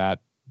him on that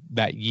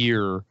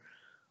year.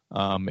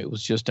 It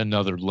was just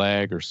Another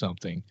Leg or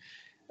something.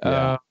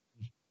 Yeah.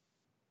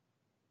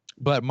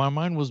 But my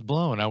mind was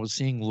blown. I was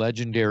seeing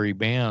legendary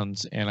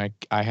bands, and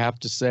I have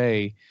to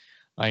say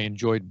I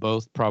enjoyed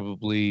both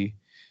probably.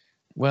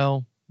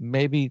 Well,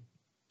 maybe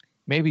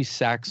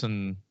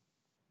Saxon,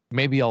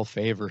 maybe I'll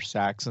favor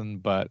Saxon,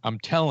 but I'm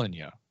telling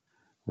you,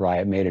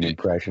 Riot made an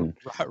impression.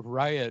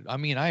 Riot, I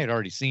mean, I had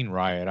already seen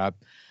Riot.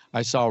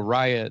 I saw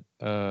Riot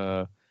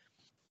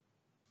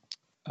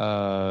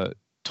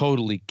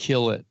totally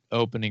kill it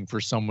opening for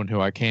someone who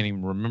I can't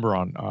even remember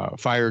on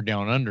Fire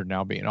Down Under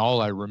now being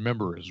all I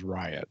remember is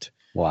Riot.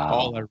 Wow.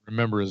 All I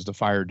remember is the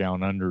Fire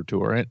Down Under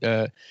tour. And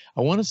I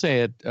want to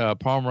say at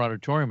Palmer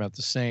Auditorium at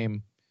the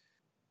same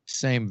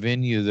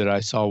venue that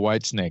I saw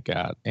Whitesnake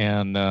at.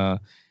 And,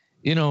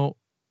 you know,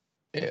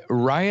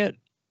 Riot,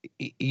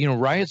 you know,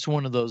 Riot's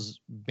one of those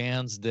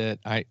bands that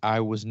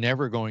I was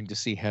never going to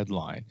see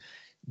headline,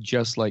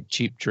 just like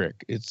Cheap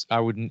Trick.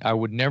 I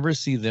would never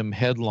see them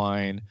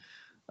headline.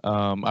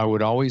 I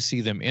would always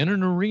see them in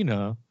an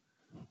arena,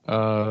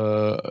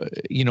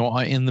 you know,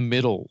 in the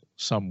middle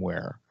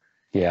somewhere.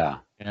 Yeah.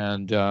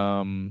 And,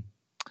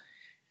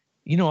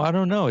 you know, I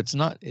don't know.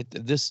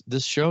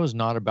 This show is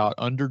not about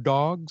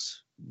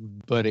underdogs,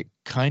 but it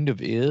kind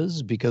of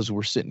is, because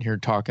we're sitting here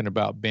talking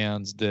about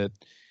bands that,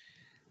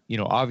 you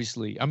know,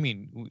 obviously, I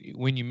mean,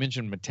 when you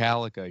mention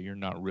Metallica, you're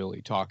not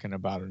really talking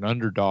about an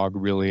underdog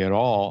really at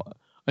all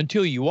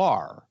until you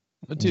are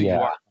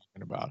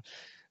talking about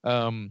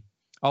it.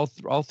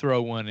 I'll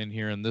throw one in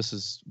here, and this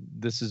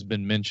has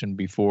been mentioned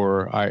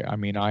before. I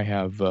mean, I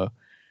have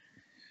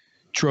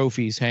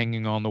trophies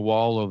hanging on the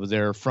wall over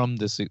there from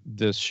this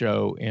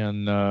show,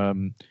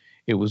 and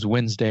it was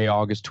Wednesday,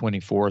 August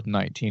 24th,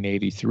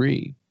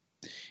 1983,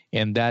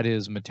 and that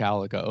is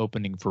Metallica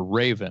opening for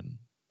Raven.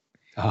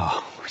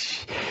 Oh,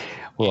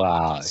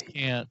 wow! You just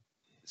can't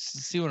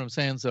see what I'm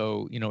saying.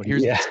 So, you know,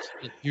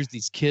 here's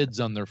these kids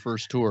on their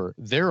first tour.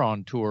 They're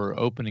on tour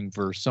opening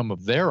for some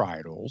of their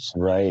idols.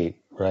 Right.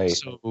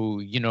 So,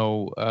 you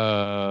know,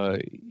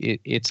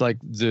 it's like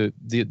the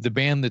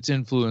band that's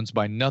influenced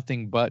by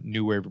nothing but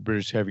new wave of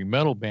British heavy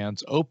metal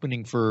bands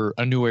opening for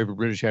a new wave of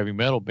British heavy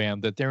metal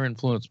band that they're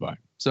influenced by.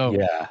 So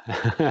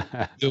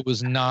it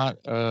was not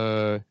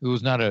a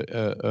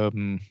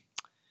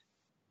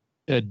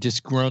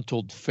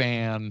disgruntled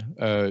fan.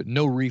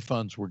 No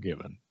refunds were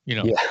given. You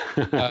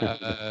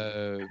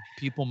know,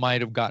 people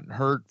might have gotten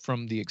hurt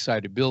from the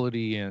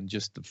excitability and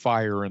just the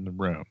fire in the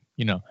room.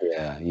 You know,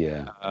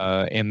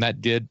 and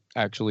that did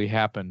actually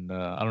happen.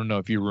 I don't know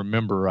if you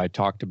remember, I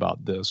talked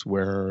about this,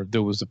 where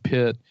there was a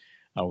pit.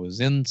 I was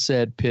in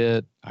said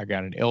pit. I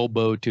got an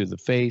elbow to the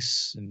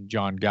face, and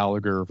John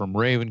Gallagher from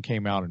Raven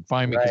came out and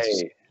finally could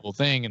see the whole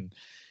thing,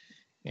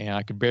 and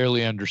I could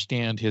barely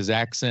understand his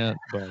accent,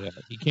 but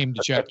he came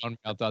to check on me.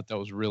 I thought that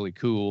was really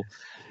cool.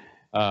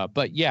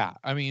 But yeah,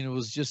 I mean, it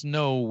was just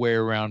no way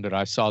around it.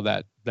 I saw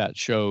that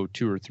show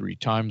 2 or 3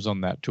 times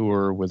on that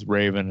tour with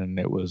Raven, and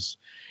it was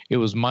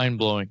mind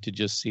blowing to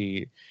just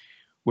see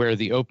where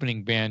the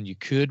opening band, you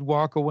could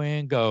walk away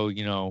and go,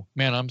 you know,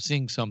 man, I'm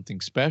seeing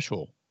something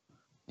special.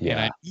 Yeah. And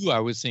I knew I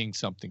was seeing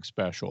something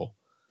special.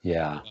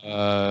 Yeah.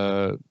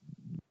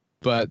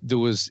 But it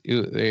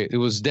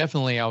was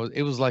definitely,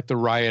 it was like the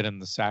Riot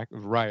and the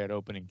Riot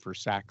opening for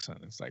Saxon.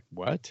 It's like,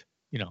 what?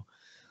 You know,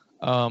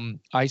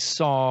 I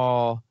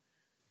saw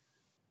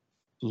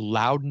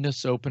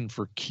Loudness open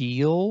for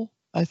Keel,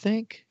 I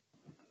think.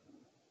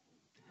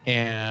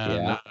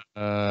 And,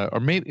 or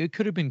maybe it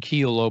could have been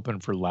Keel open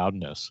for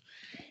Loudness.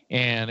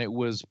 And it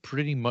was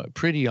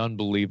pretty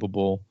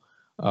unbelievable,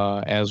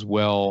 as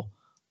well.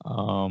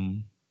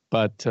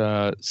 But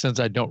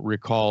since I don't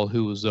recall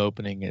who was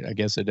opening it, I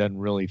guess it doesn't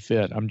really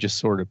fit. I'm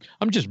just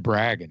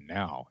bragging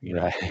now. You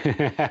know?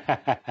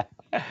 Right.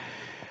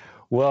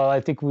 Well,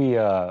 I think we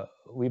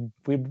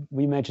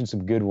mentioned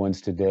some good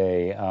ones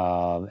today,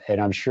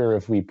 and I'm sure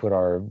if we put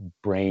our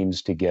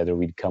brains together,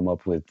 we'd come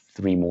up with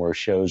 3 more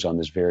shows on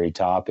this very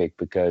topic,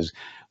 because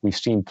we've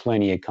seen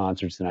plenty of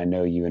concerts, and I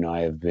know you and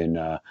I have been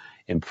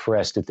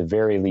impressed at the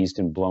very least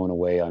and blown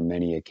away on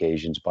many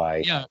occasions by.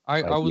 Yeah,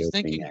 I was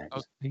thinking.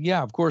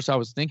 Of course, I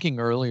was thinking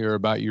earlier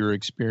about your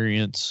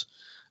experience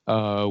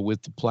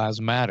with the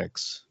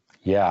Plasmatics.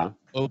 Yeah.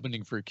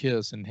 Opening for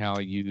Kiss, and how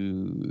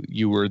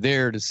you were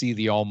there to see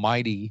the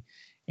Almighty.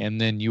 And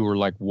then you were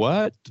like,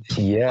 what?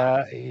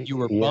 Yeah. You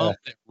were bummed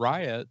at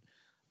Riot,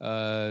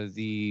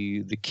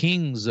 the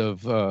kings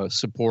of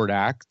support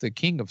act, the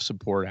king of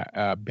support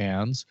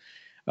bands,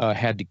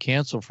 had to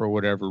cancel for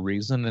whatever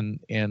reason.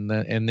 And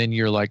then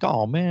you're like,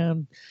 oh,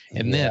 man.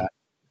 And then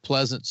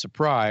pleasant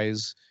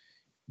surprise,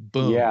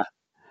 boom. Yeah,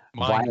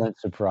 violent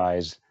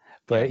surprise.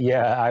 But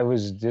yeah, I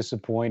was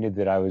disappointed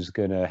that I was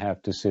going to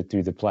have to sit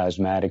through the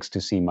Plasmatics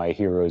to see my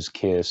heroes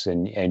Kiss.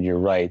 And you're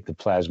right, the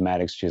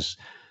Plasmatics just...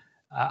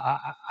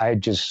 I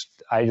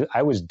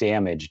was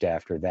damaged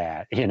after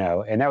that, you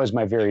know, and that was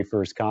my very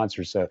first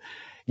concert. So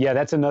yeah,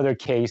 that's another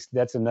case.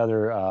 That's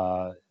another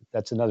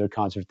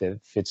concert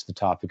that fits the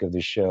topic of the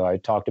show. I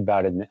talked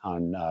about it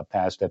on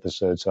past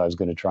episodes, so I was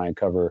going to try and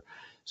cover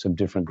some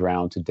different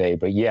ground today,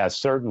 but yeah,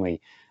 certainly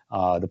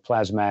the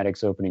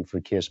Plasmatics opening for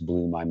Kiss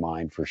blew my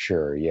mind for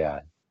sure.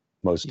 Yeah.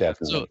 Most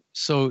definitely.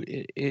 So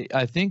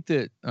I think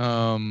that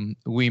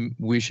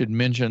we should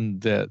mention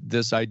that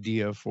this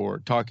idea for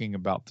talking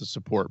about the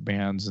support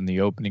bands and the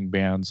opening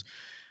bands,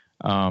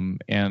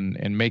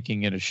 And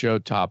making it a show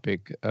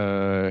topic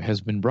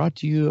has been brought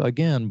to you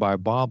again by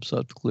Bob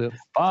Sutcliffe.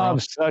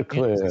 Bob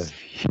Sutcliffe.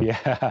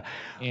 Yeah.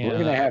 We're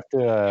going to have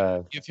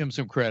to give him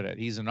some credit.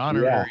 He's an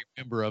honorary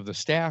member of the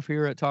staff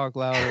here at Talk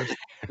Louder.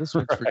 This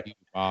one's for you,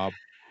 Bob.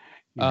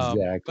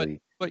 Exactly.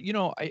 But you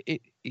know,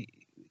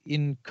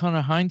 in kind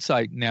of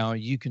hindsight now,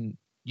 you can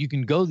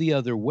go the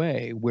other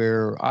way,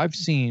 where I've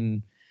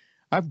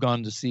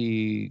gone to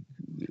see.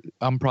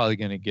 I'm probably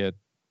going to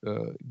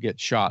get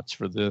shots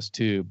for this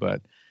too,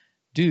 but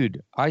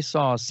dude, I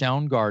saw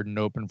Soundgarden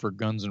open for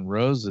Guns N'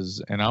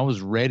 Roses, and I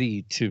was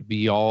ready to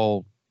be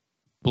all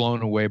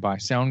blown away by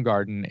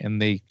Soundgarden,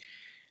 and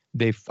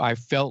I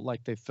felt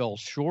like they fell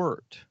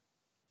short.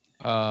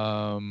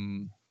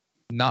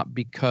 Not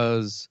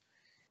because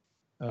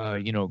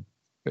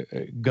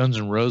Guns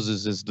N'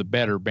 Roses is the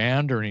better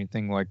band or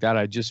anything like that.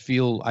 I just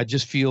feel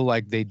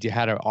like they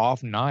had an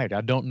off night.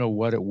 I don't know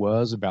what it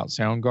was about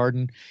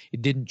Soundgarden.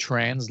 It didn't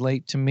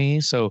translate to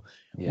me. So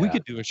we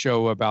could do a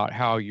show about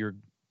how you're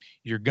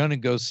gonna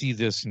go see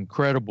this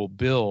incredible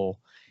bill,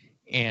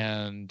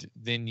 and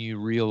then you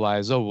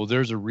realize, oh well,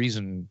 there's a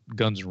reason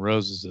Guns N'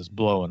 Roses is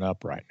blowing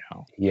up right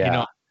now.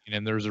 Yeah.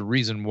 And there's a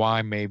reason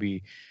why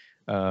maybe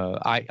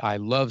I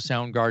love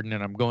Soundgarden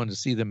and I'm going to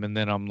see them, and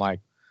then I'm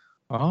like,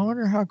 I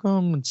wonder how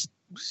come it's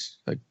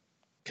like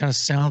kind of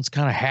sounds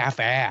kind of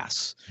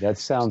half-ass. That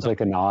sounds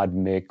like an odd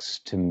mix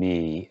to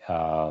me.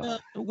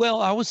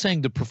 Well, I was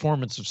saying the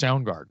performance of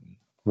Soundgarden.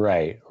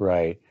 Right.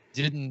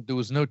 There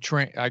was no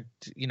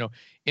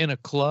in a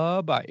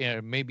club,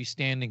 maybe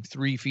standing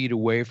 3 feet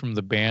away from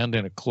the band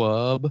in a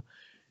club,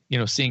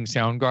 seeing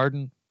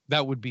Soundgarden,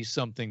 that would be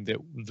something that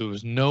there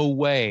was no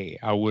way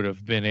I would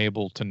have been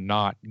able to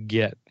not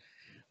get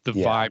the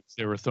vibes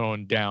they were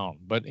throwing down.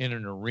 But in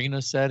an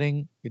arena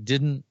setting, it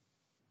didn't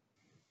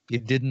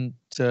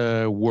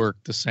work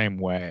the same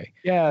way.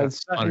 Yeah,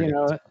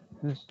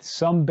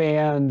 some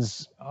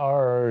bands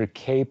are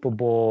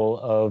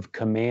capable of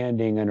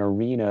commanding an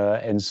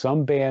arena, and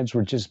some bands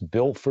were just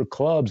built for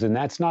clubs. And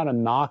that's not a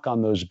knock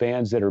on those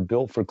bands that are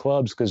built for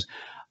clubs, because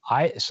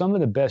some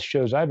of the best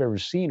shows I've ever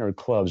seen are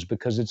clubs,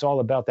 because it's all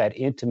about that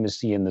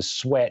intimacy and the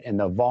sweat and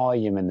the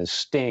volume and the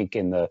stink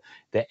and the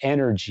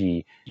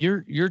energy.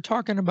 You're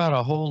talking about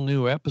a whole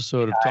new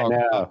episode of Talk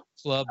About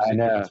Clubs. I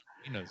know.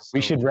 We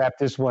should wrap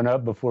this one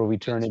up before we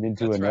turn it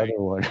into another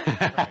one.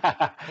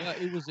 Right. Well,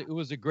 it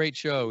was a great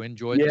show.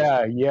 Enjoyed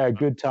it. Yeah,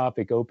 good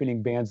topic.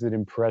 Opening bands that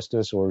impressed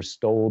us or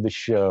stole the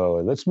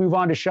show. Let's move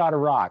on to Shot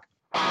of Rock.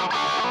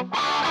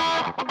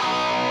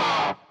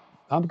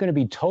 I'm going to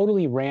be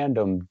totally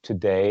random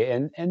today,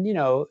 and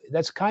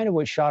that's kind of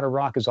what Shot of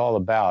Rock is all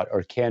about,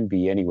 or can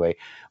be anyway.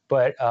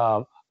 But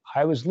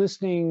I was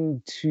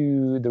listening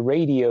to the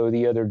radio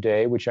the other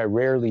day, which I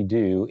rarely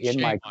do,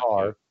 in my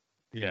car.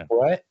 Yeah.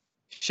 What?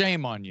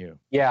 Shame on you.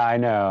 Yeah, I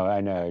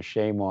know.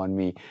 Shame on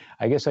me.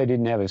 I guess I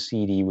didn't have a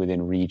CD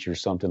within reach or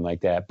something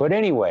like that. But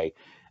anyway,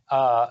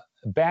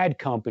 Bad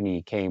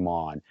Company came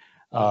on.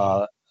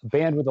 A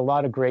band with a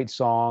lot of great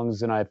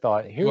songs, and I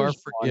thought, you are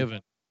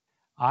forgiven.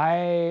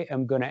 I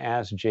am going to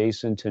ask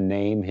Jason to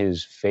name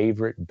his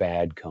favorite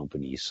Bad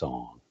Company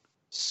song.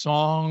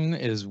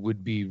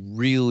 Would be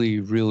really,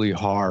 really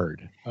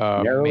hard.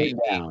 Narrow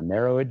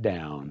it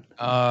down.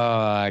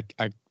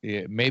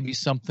 Maybe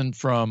something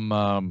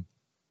from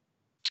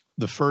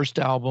the first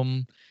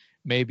album,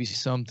 maybe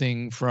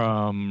something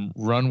from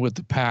Run with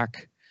the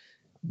Pack,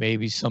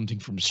 maybe something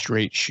from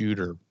Straight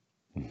Shooter,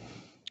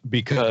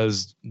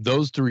 because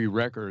those 3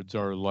 records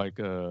are like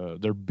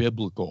they're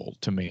biblical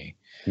to me.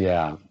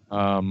 Yeah.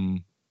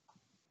 I'm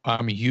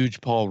a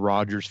huge Paul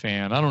Rodgers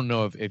fan. I don't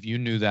know if you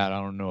knew that. I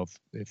don't know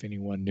if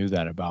anyone knew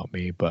that about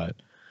me, but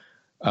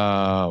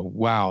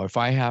wow, if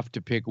I have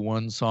to pick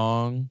one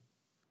song,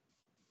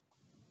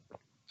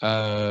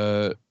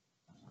 I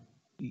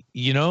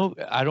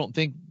don't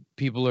think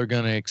people are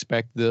going to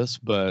expect this,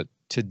 but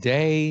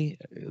today,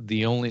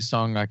 the only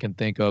song I can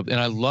think of, and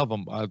I love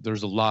them.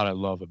 There's a lot I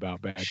love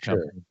about Bad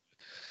Company.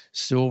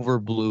 Silver,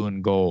 Blue,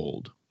 and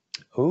Gold.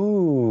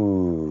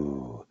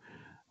 Ooh,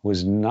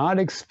 was not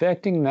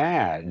expecting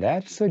that.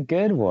 That's a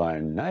good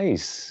one.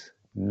 Nice.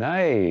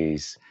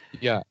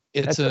 Yeah,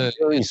 it's a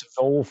very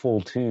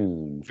soulful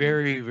tune.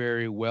 Very,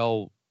 very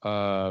well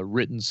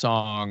written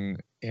song,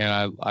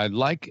 and I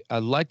like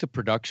the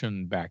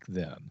production back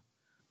then.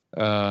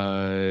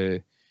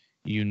 That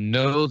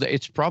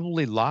it's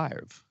probably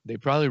live. They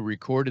probably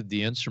recorded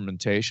the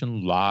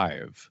instrumentation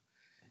live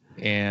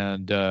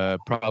and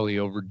probably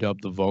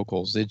overdubbed the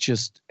vocals. It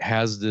just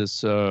has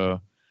this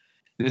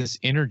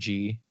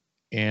energy,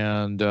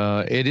 and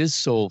it is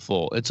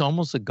soulful. It's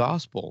almost a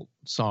gospel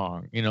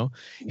song, and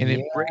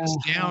it breaks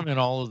down in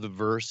all of the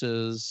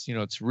verses.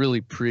 It's really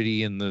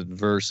pretty in the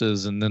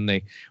verses, and then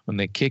when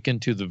they kick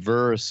into the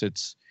verse,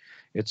 it's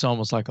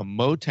almost like a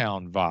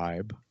Motown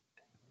vibe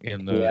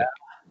in the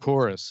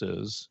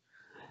choruses.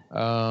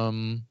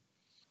 And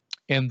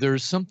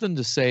there's something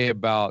to say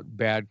about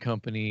Bad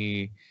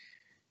Company.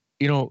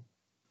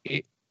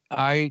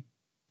 I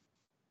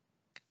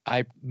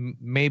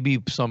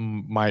Maybe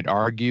some might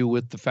argue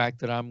with the fact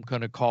that I'm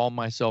going to call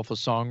myself a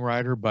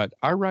songwriter, but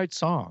I write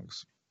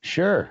songs.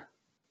 Sure.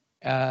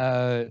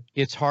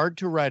 It's hard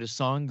to write a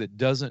song that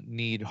doesn't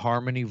need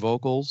harmony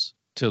vocals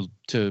to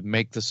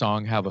make the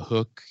song have a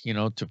hook,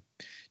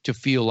 to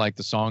feel like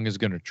the song is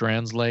going to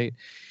translate.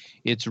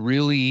 It's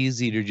really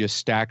easy to just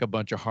stack a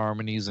bunch of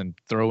harmonies and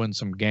throw in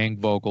some gang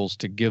vocals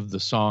to give the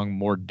song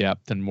more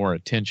depth and more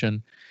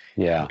attention.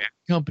 Yeah. Bad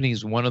Company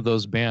is one of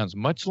those bands,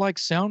 much like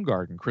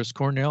Soundgarden. Chris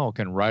Cornell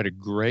can write a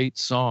great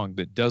song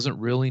that doesn't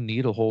really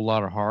need a whole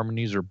lot of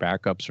harmonies or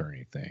backups or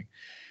anything.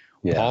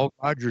 Yeah. Paul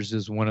Rodgers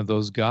is one of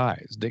those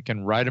guys that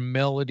can write a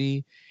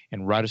melody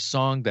and write a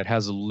song that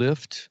has a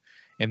lift,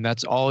 and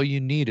that's all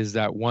you need is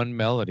that one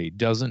melody.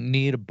 Doesn't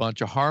need a bunch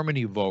of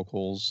harmony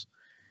vocals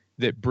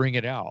that bring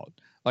it out.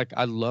 Like,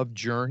 I love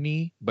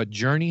Journey, but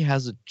Journey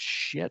has a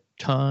shit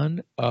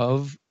ton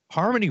of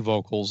harmony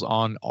vocals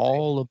on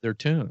all of their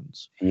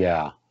tunes.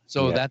 Yeah.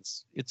 So Yeah.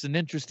 it's an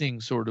interesting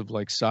sort of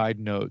like side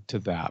note to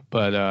that.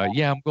 But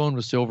yeah, I'm going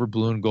with Silver,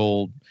 Blue, and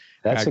Gold.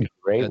 That's a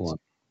great one.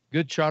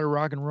 Good shot of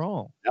rock and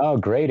roll. Oh,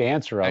 great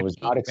answer. I was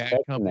not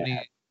expecting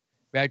that.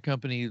 Bad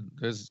Company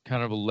is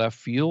kind of a left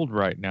field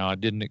right now. I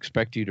didn't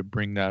expect you to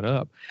bring that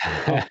up.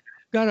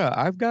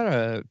 I've got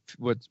a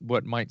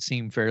what might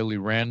seem fairly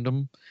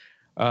random.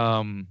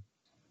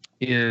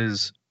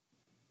 Is,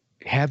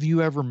 have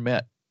you ever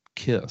met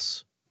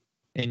Kiss?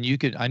 And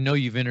I know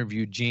you've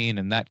interviewed Gene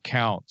and that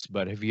counts,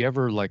 but have you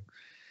ever like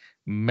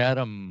met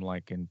him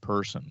like in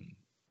person?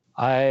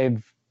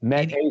 I've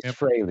met Ace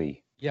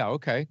Frehley. Yeah.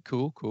 Okay.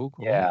 Cool.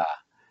 Yeah.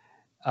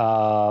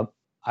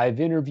 I've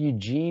interviewed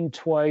Gene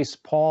twice,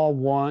 Paul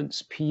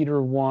once,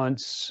 Peter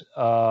once.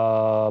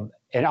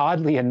 And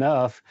oddly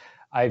enough,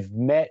 I've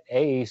met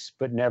Ace,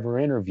 but never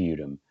interviewed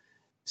him.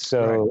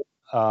 So,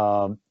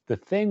 the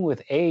thing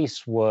with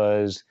Ace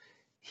was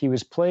he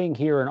was playing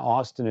here in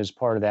Austin as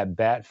part of that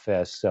Bat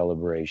Fest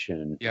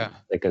celebration. Yeah.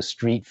 Like a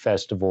street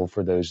festival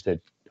for those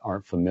that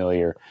aren't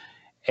familiar.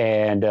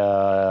 And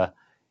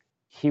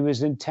he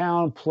was in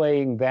town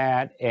playing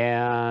that.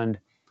 And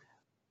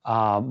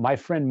my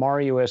friend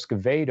Mario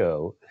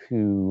Escovedo,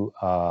 who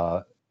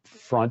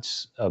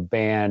fronts a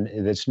band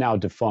that's now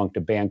defunct,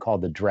 a band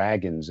called the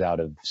Dragons out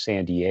of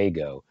San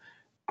Diego,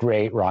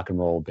 great rock and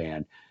roll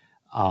band.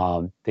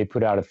 They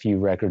put out a few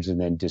records and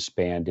then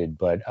disbanded,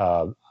 but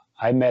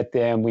I met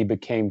them. We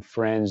became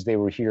friends. They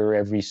were here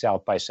every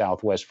South by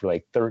Southwest for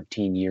like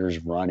 13 years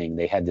running.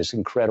 They had this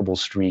incredible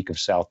streak of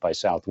South by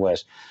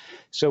Southwest.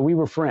 So we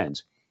were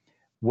friends.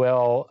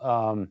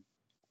 Well,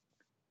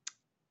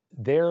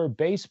 their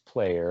bass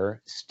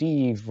player,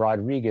 Steve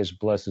Rodriguez,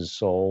 bless his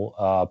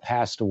soul,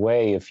 passed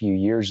away a few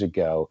years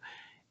ago.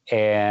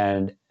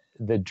 And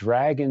the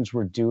Dragons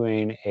were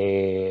doing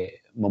a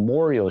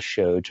memorial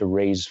show to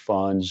raise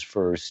funds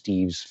for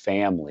Steve's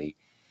family.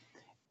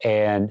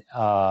 And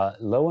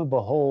lo and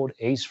behold,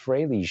 Ace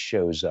Frehley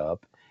shows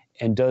up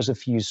and does a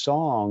few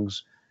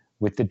songs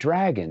with the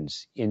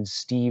Dragons in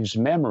Steve's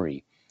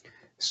memory.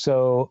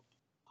 So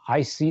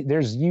I see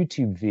there's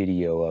YouTube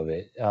video of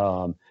it.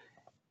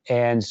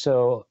 And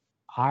so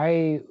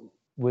I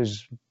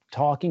was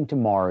talking to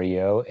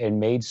Mario and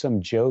made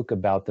some joke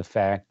about the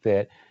fact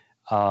that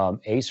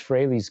Ace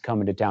Frehley's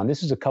coming to town.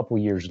 This is a couple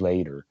years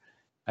later.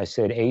 I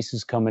said, Ace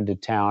is coming to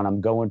town.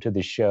 I'm going to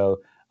the show.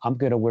 I'm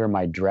going to wear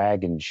my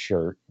Dragon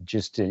shirt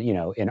just to,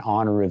 in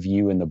honor of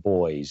you and the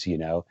boys,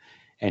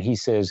 And he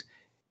says,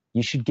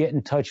 you should get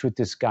in touch with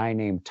this guy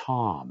named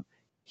Tom.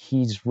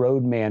 He's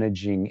road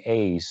managing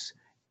Ace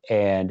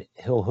and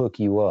he'll hook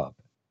you up.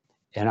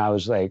 And I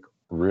was like,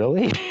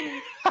 really?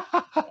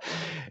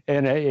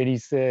 and he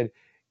said,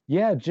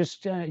 yeah,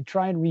 just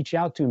try and reach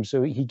out to him.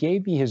 So he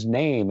gave me his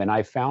name and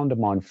I found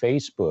him on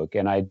Facebook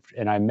and I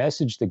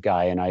messaged the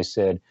guy and I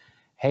said,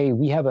 hey,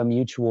 we have a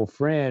mutual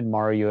friend,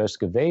 Mario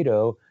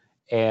Escovedo,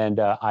 and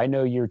I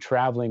know you're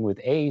traveling with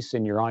Ace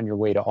and you're on your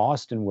way to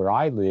Austin where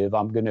I live.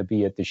 I'm going to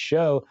be at the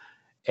show.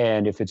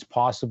 And if it's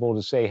possible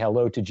to say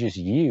hello to just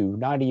you,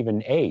 not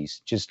even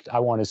Ace, just I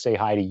want to say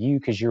hi to you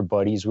because you're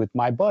buddies with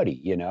my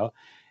buddy,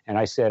 And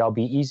I said, I'll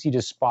be easy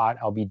to spot.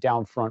 I'll be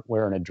down front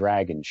wearing a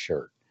Dragon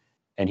shirt.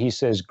 And he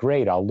says,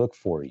 great, I'll look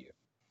for you.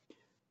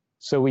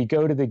 So we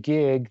go to the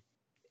gig.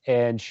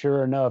 And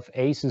sure enough,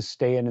 Ace is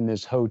staying in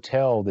this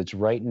hotel that's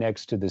right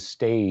next to the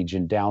stage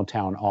in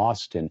downtown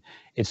Austin.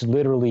 It's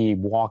literally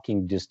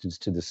walking distance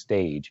to the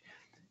stage.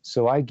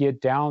 So I get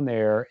down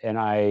there and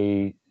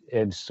I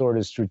am sort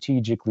of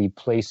strategically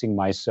placing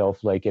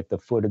myself like at the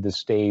foot of the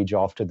stage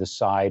off to the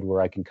side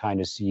where I can kind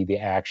of see the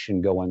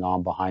action going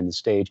on behind the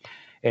stage.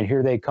 And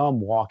here they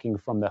come walking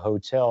from the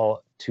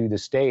hotel to the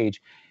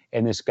stage.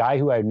 And this guy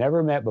who I've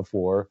never met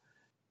before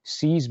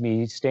sees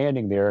me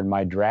standing there in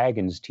my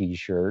Dragons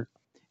t-shirt.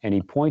 And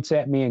he points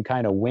at me and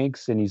kind of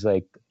winks and he's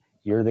like,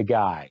 you're the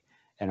guy.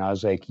 And I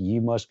was like,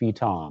 you must be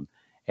Tom.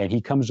 And he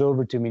comes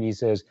over to me and he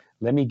says,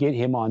 let me get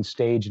him on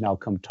stage and I'll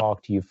come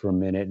talk to you for a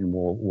minute and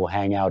we'll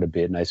hang out a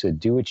bit. And I said,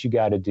 do what you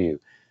got to do.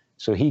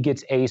 So he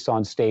gets Ace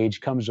on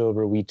stage, comes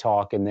over, we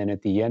talk. And then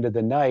at the end of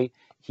the night,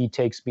 he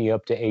takes me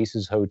up to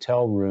Ace's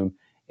hotel room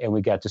and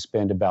we got to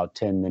spend about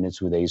 10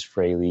 minutes with Ace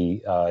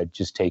Frehley,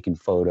 just taking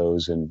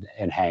photos and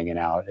hanging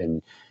out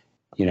and,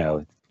 you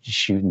know,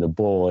 shooting the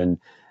bull. And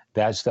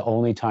that's the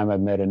only time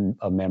I've met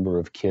a member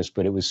of KISS,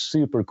 but it was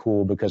super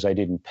cool because I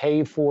didn't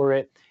pay for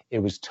it. It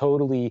was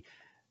totally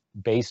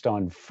based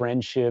on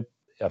friendship,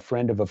 a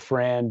friend of a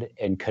friend,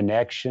 and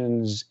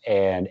connections.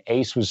 And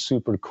Ace was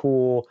super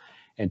cool.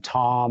 And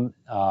Tom,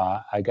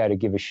 I got to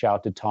give a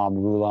shout to Tom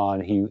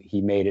Rulon.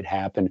 He made it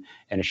happen,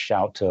 and a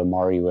shout to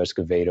Mario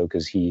Escovedo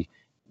because he,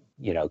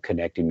 you know,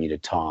 connected me to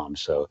Tom.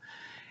 So,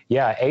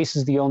 yeah, Ace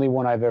is the only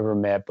one I've ever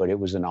met, but it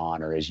was an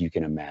honor, as you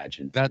can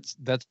imagine. That's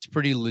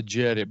pretty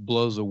legit. It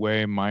blows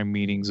away my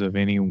meetings of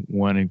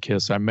anyone in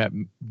KISS. I met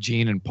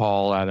Gene and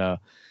Paul at a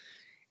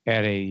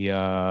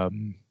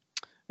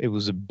it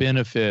was a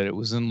benefit. It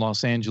was in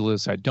Los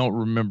Angeles. I don't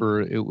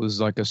remember. It was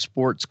like a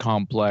sports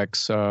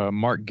complex.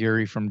 Mark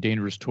Gehry from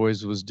Dangerous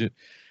Toys was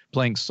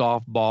playing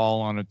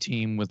softball on a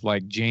team with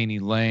like Janie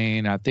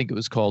Lane. I think it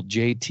was called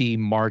JT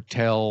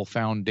Martell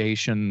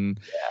Foundation.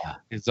 Yeah.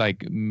 It's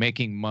like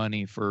making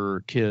money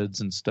for kids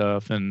and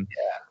stuff. And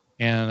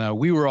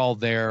we were all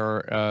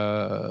there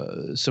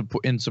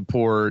in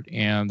support.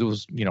 And it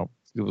was, you know,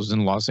 it was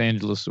in Los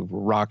Angeles. There were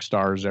rock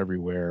stars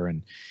everywhere.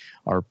 And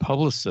our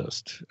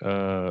publicist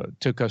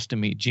took us to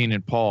meet Gene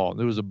and Paul.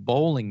 There was a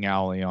bowling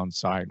alley on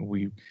site, and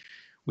we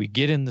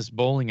get in this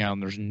bowling alley,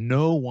 and there's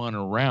no one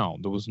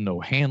around. There was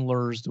no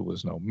handlers, there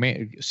was no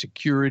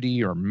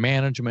security or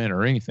management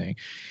or anything.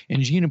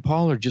 And Gene and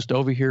Paul are just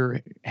over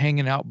here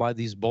hanging out by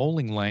these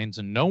bowling lanes,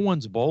 and no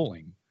one's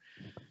bowling.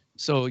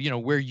 So, you know,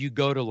 where you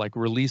go to like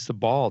release the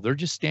ball, they're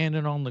just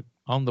standing on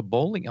the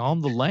bowling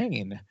on the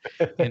lane,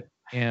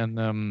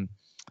 and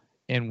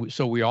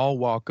so we all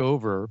walk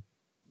over.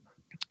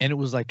 And it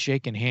was like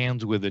shaking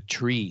hands with a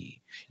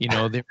tree. You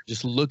know, they were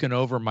just looking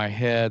over my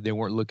head. They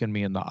weren't looking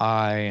me in the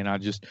eye. And I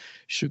just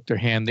shook their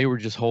hand. They were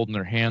just holding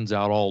their hands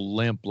out all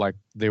limp like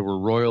they were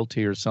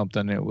royalty or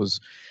something. It was,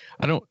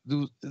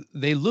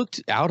 they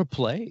looked out of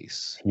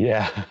place.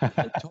 Yeah.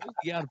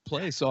 Totally out of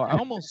place. So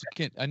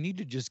I need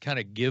to just kind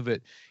of give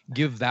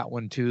that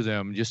one to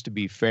them just to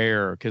be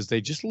fair, because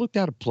they just looked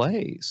out of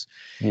place.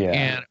 Yeah.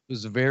 And it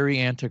was very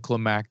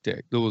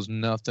anticlimactic. There was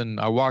nothing.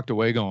 I walked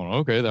away going,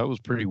 okay, that was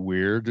pretty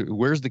weird.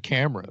 Where's the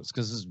cameras?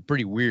 Because it's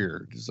pretty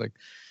weird. It's like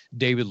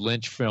David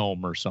Lynch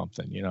film or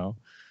something, you know?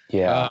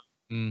 Yeah.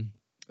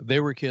 They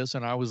were KISS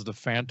and I was the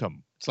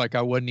Phantom. It's like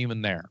I wasn't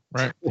even there,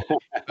 right?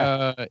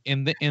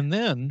 And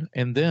then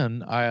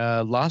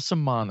La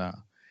Semana,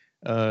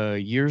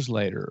 years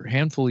later,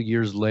 handful of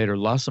years later,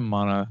 La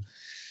Semana,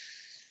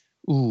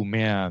 ooh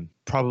man,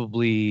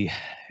 probably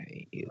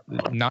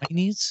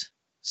 90s,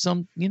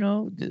 some, you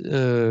know,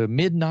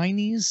 mid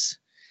 90s,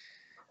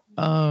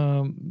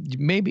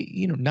 maybe,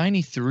 you know,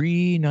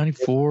 93,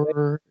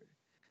 94,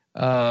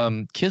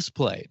 KISS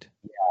played.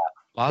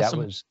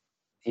 That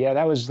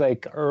was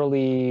like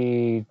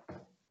early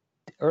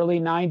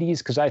 90s,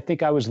 because I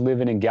think I was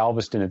living in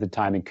Galveston at the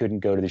time and couldn't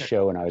go to the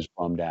show, and I was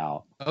bummed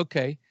out.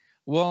 Okay.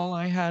 Well,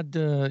 I had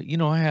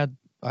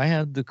I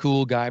had the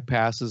cool guy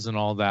passes and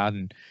all that,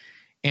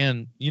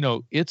 and you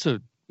know, it's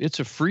a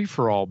free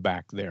for all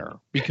back there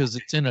because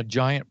it's in a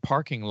giant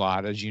parking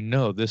lot, as you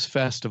know, this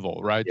festival,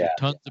 right? Yeah.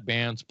 Tons of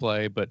bands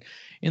play, but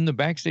in the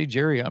backstage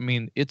area, I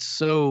mean,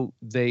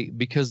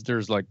 because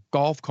there's like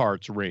golf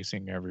carts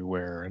racing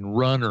everywhere and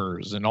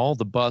runners, and all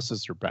the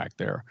buses are back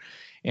there,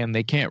 and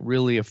they can't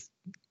really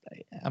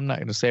I'm not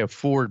going to say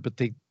afford,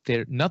 but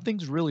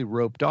nothing's really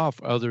roped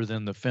off other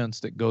than the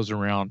fence that goes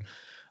around,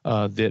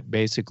 that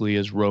basically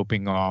is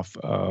roping off,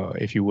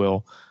 if you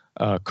will,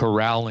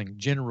 corralling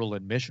general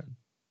admission.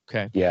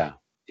 Okay. Yeah.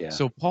 Yeah.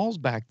 So Paul's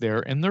back there,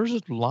 and there's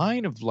a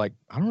line of like,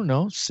 I don't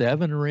know,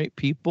 7 or 8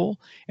 people,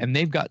 and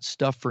they've got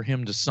stuff for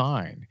him to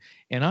sign.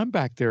 And I'm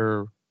back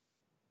there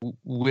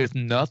with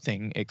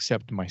nothing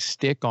except my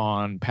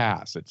stick-on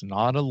pass. It's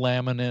not a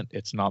laminate.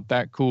 It's not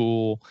that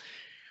cool.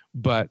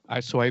 But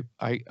I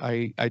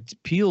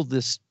peel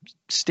this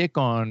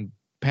stick-on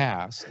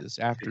pass, this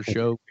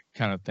after-show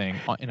kind of thing,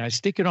 and I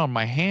stick it on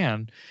my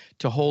hand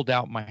to hold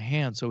out my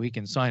hand so he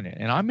can sign it.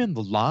 And I'm in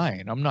the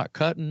line. I'm not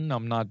cutting.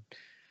 I'm not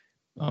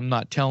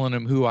telling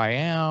him who I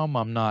am.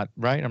 I'm not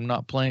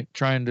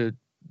trying to,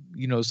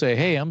 you know, say,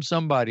 hey, I'm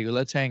somebody,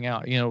 let's hang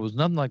out. You know, it was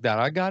nothing like that.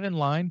 I got in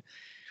line.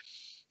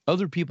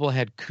 Other people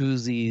had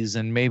koozies,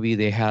 and maybe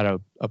they had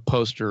a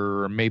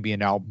poster or maybe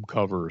an album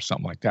cover or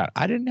something like that.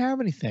 I didn't have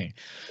anything.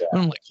 Yeah.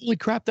 And I'm like, holy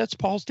crap, that's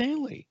Paul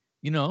Stanley.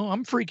 You know,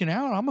 I'm freaking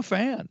out. I'm a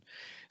fan.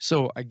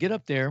 So I get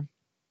up there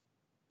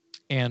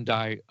and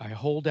I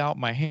hold out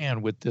my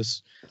hand with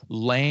this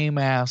lame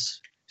ass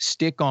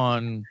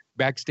stick-on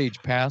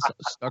backstage pass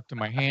stuck to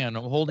my hand.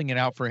 I'm holding it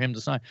out for him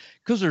to sign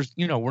because there's,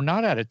 you know, we're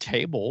not at a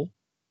table,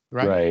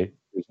 right? Right.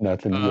 There's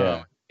nothing.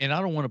 Yeah. And I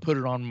don't want to put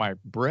it on my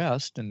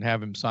breast and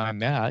have him sign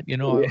that, you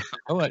know.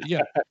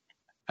 Yeah.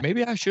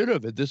 Maybe I should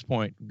have at this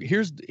point.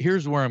 Here's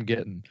where I'm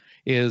getting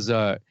is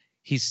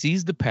he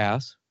sees the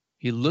pass,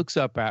 he looks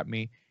up at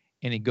me,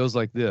 and he goes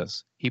like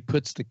this. He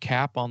puts the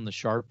cap on the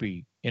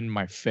Sharpie in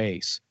my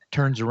face,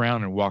 turns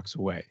around and walks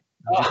away.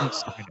 Didn't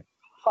sign it.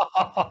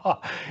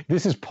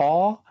 This is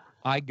Paul?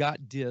 I got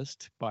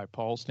dissed by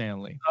Paul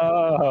Stanley.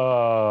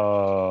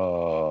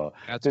 Oh,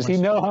 That's does my he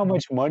know story. how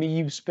much money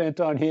you've spent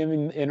on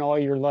him in all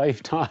your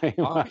lifetime?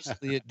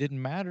 Obviously, it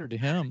didn't matter to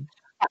him.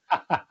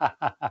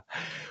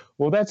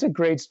 Well, that's a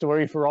great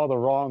story for all the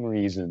wrong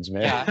reasons,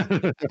 man. Yeah, I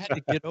had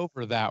to get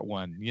over that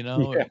one, you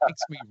know? Yeah. It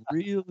makes me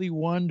really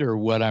wonder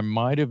what I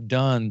might have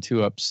done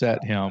to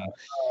upset him.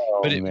 Oh,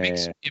 But man.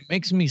 it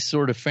makes me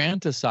sort of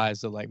fantasize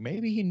that, like,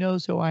 maybe he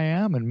knows who I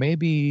am, and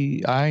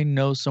maybe I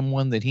know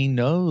someone that he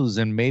knows,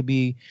 and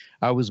maybe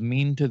I was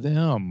mean to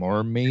them,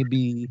 or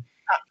maybe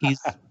he's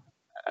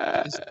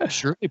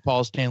surely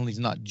Paul Stanley's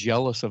not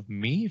jealous of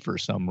me for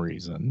some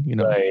reason, you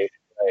know? Right,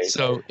 right.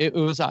 So it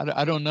was,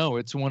 I don't know.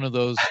 It's one of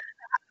those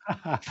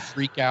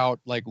freak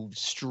out, like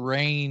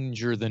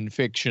stranger than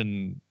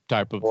fiction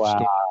type of Wow.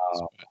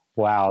 stories.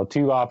 Wow.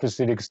 Two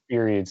opposite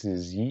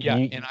experiences. Yeah,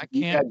 and I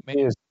You got can't make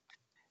this.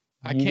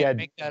 I You can't got,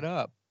 make that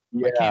up.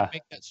 I can't yeah,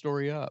 make that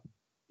story up.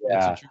 It's a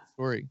yeah. true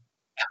story.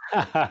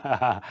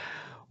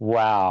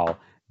 Wow.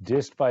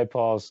 Just by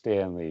Paul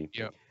Stanley.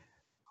 Yeah.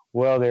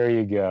 Well, there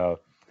you go.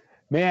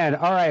 Man,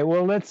 all right.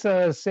 Well, let's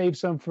save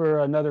some for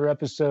another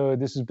episode.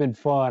 This has been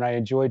fun. I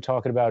enjoyed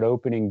talking about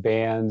opening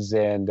bands,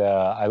 and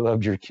I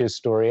loved your Kiss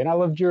story, and I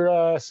loved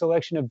your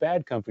selection of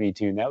Bad Company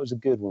tune. That was a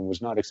good one. Was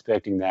not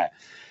expecting that.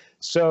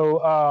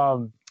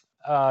 So,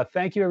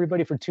 thank you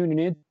everybody for tuning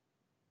in.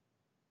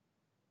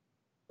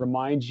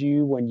 Remind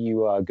you, when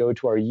you go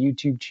to our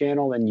YouTube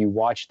channel and you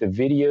watch the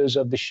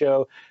videos of the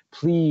show,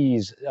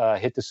 please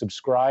hit the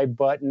subscribe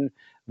button.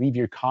 Leave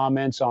your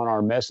comments on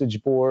our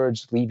message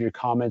boards. Leave your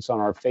comments on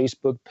our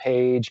Facebook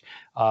page.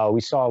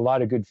 We saw a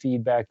lot of good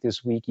feedback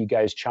this week. You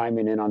guys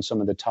chiming in on some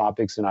of the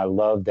topics, and I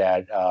love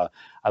that.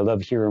 I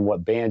love hearing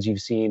what bands you've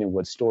seen and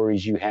what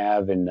stories you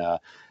have, and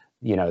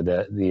you know,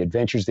 the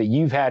adventures that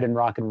you've had in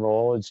rock and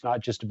roll. It's not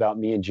just about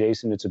me and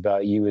Jason; it's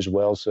about you as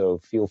well. So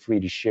feel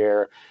free to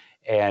share,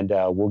 and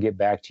we'll get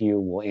back to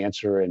you. We'll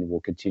answer, and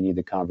we'll continue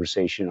the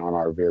conversation on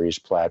our various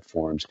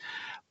platforms.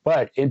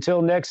 But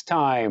until next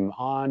time,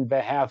 on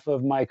behalf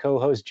of my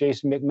co-host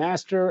Jason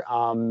McMaster,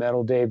 I'm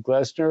Metal Dave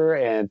Glessner,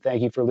 and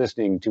thank you for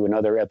listening to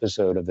another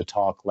episode of the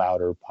Talk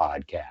Louder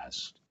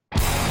podcast.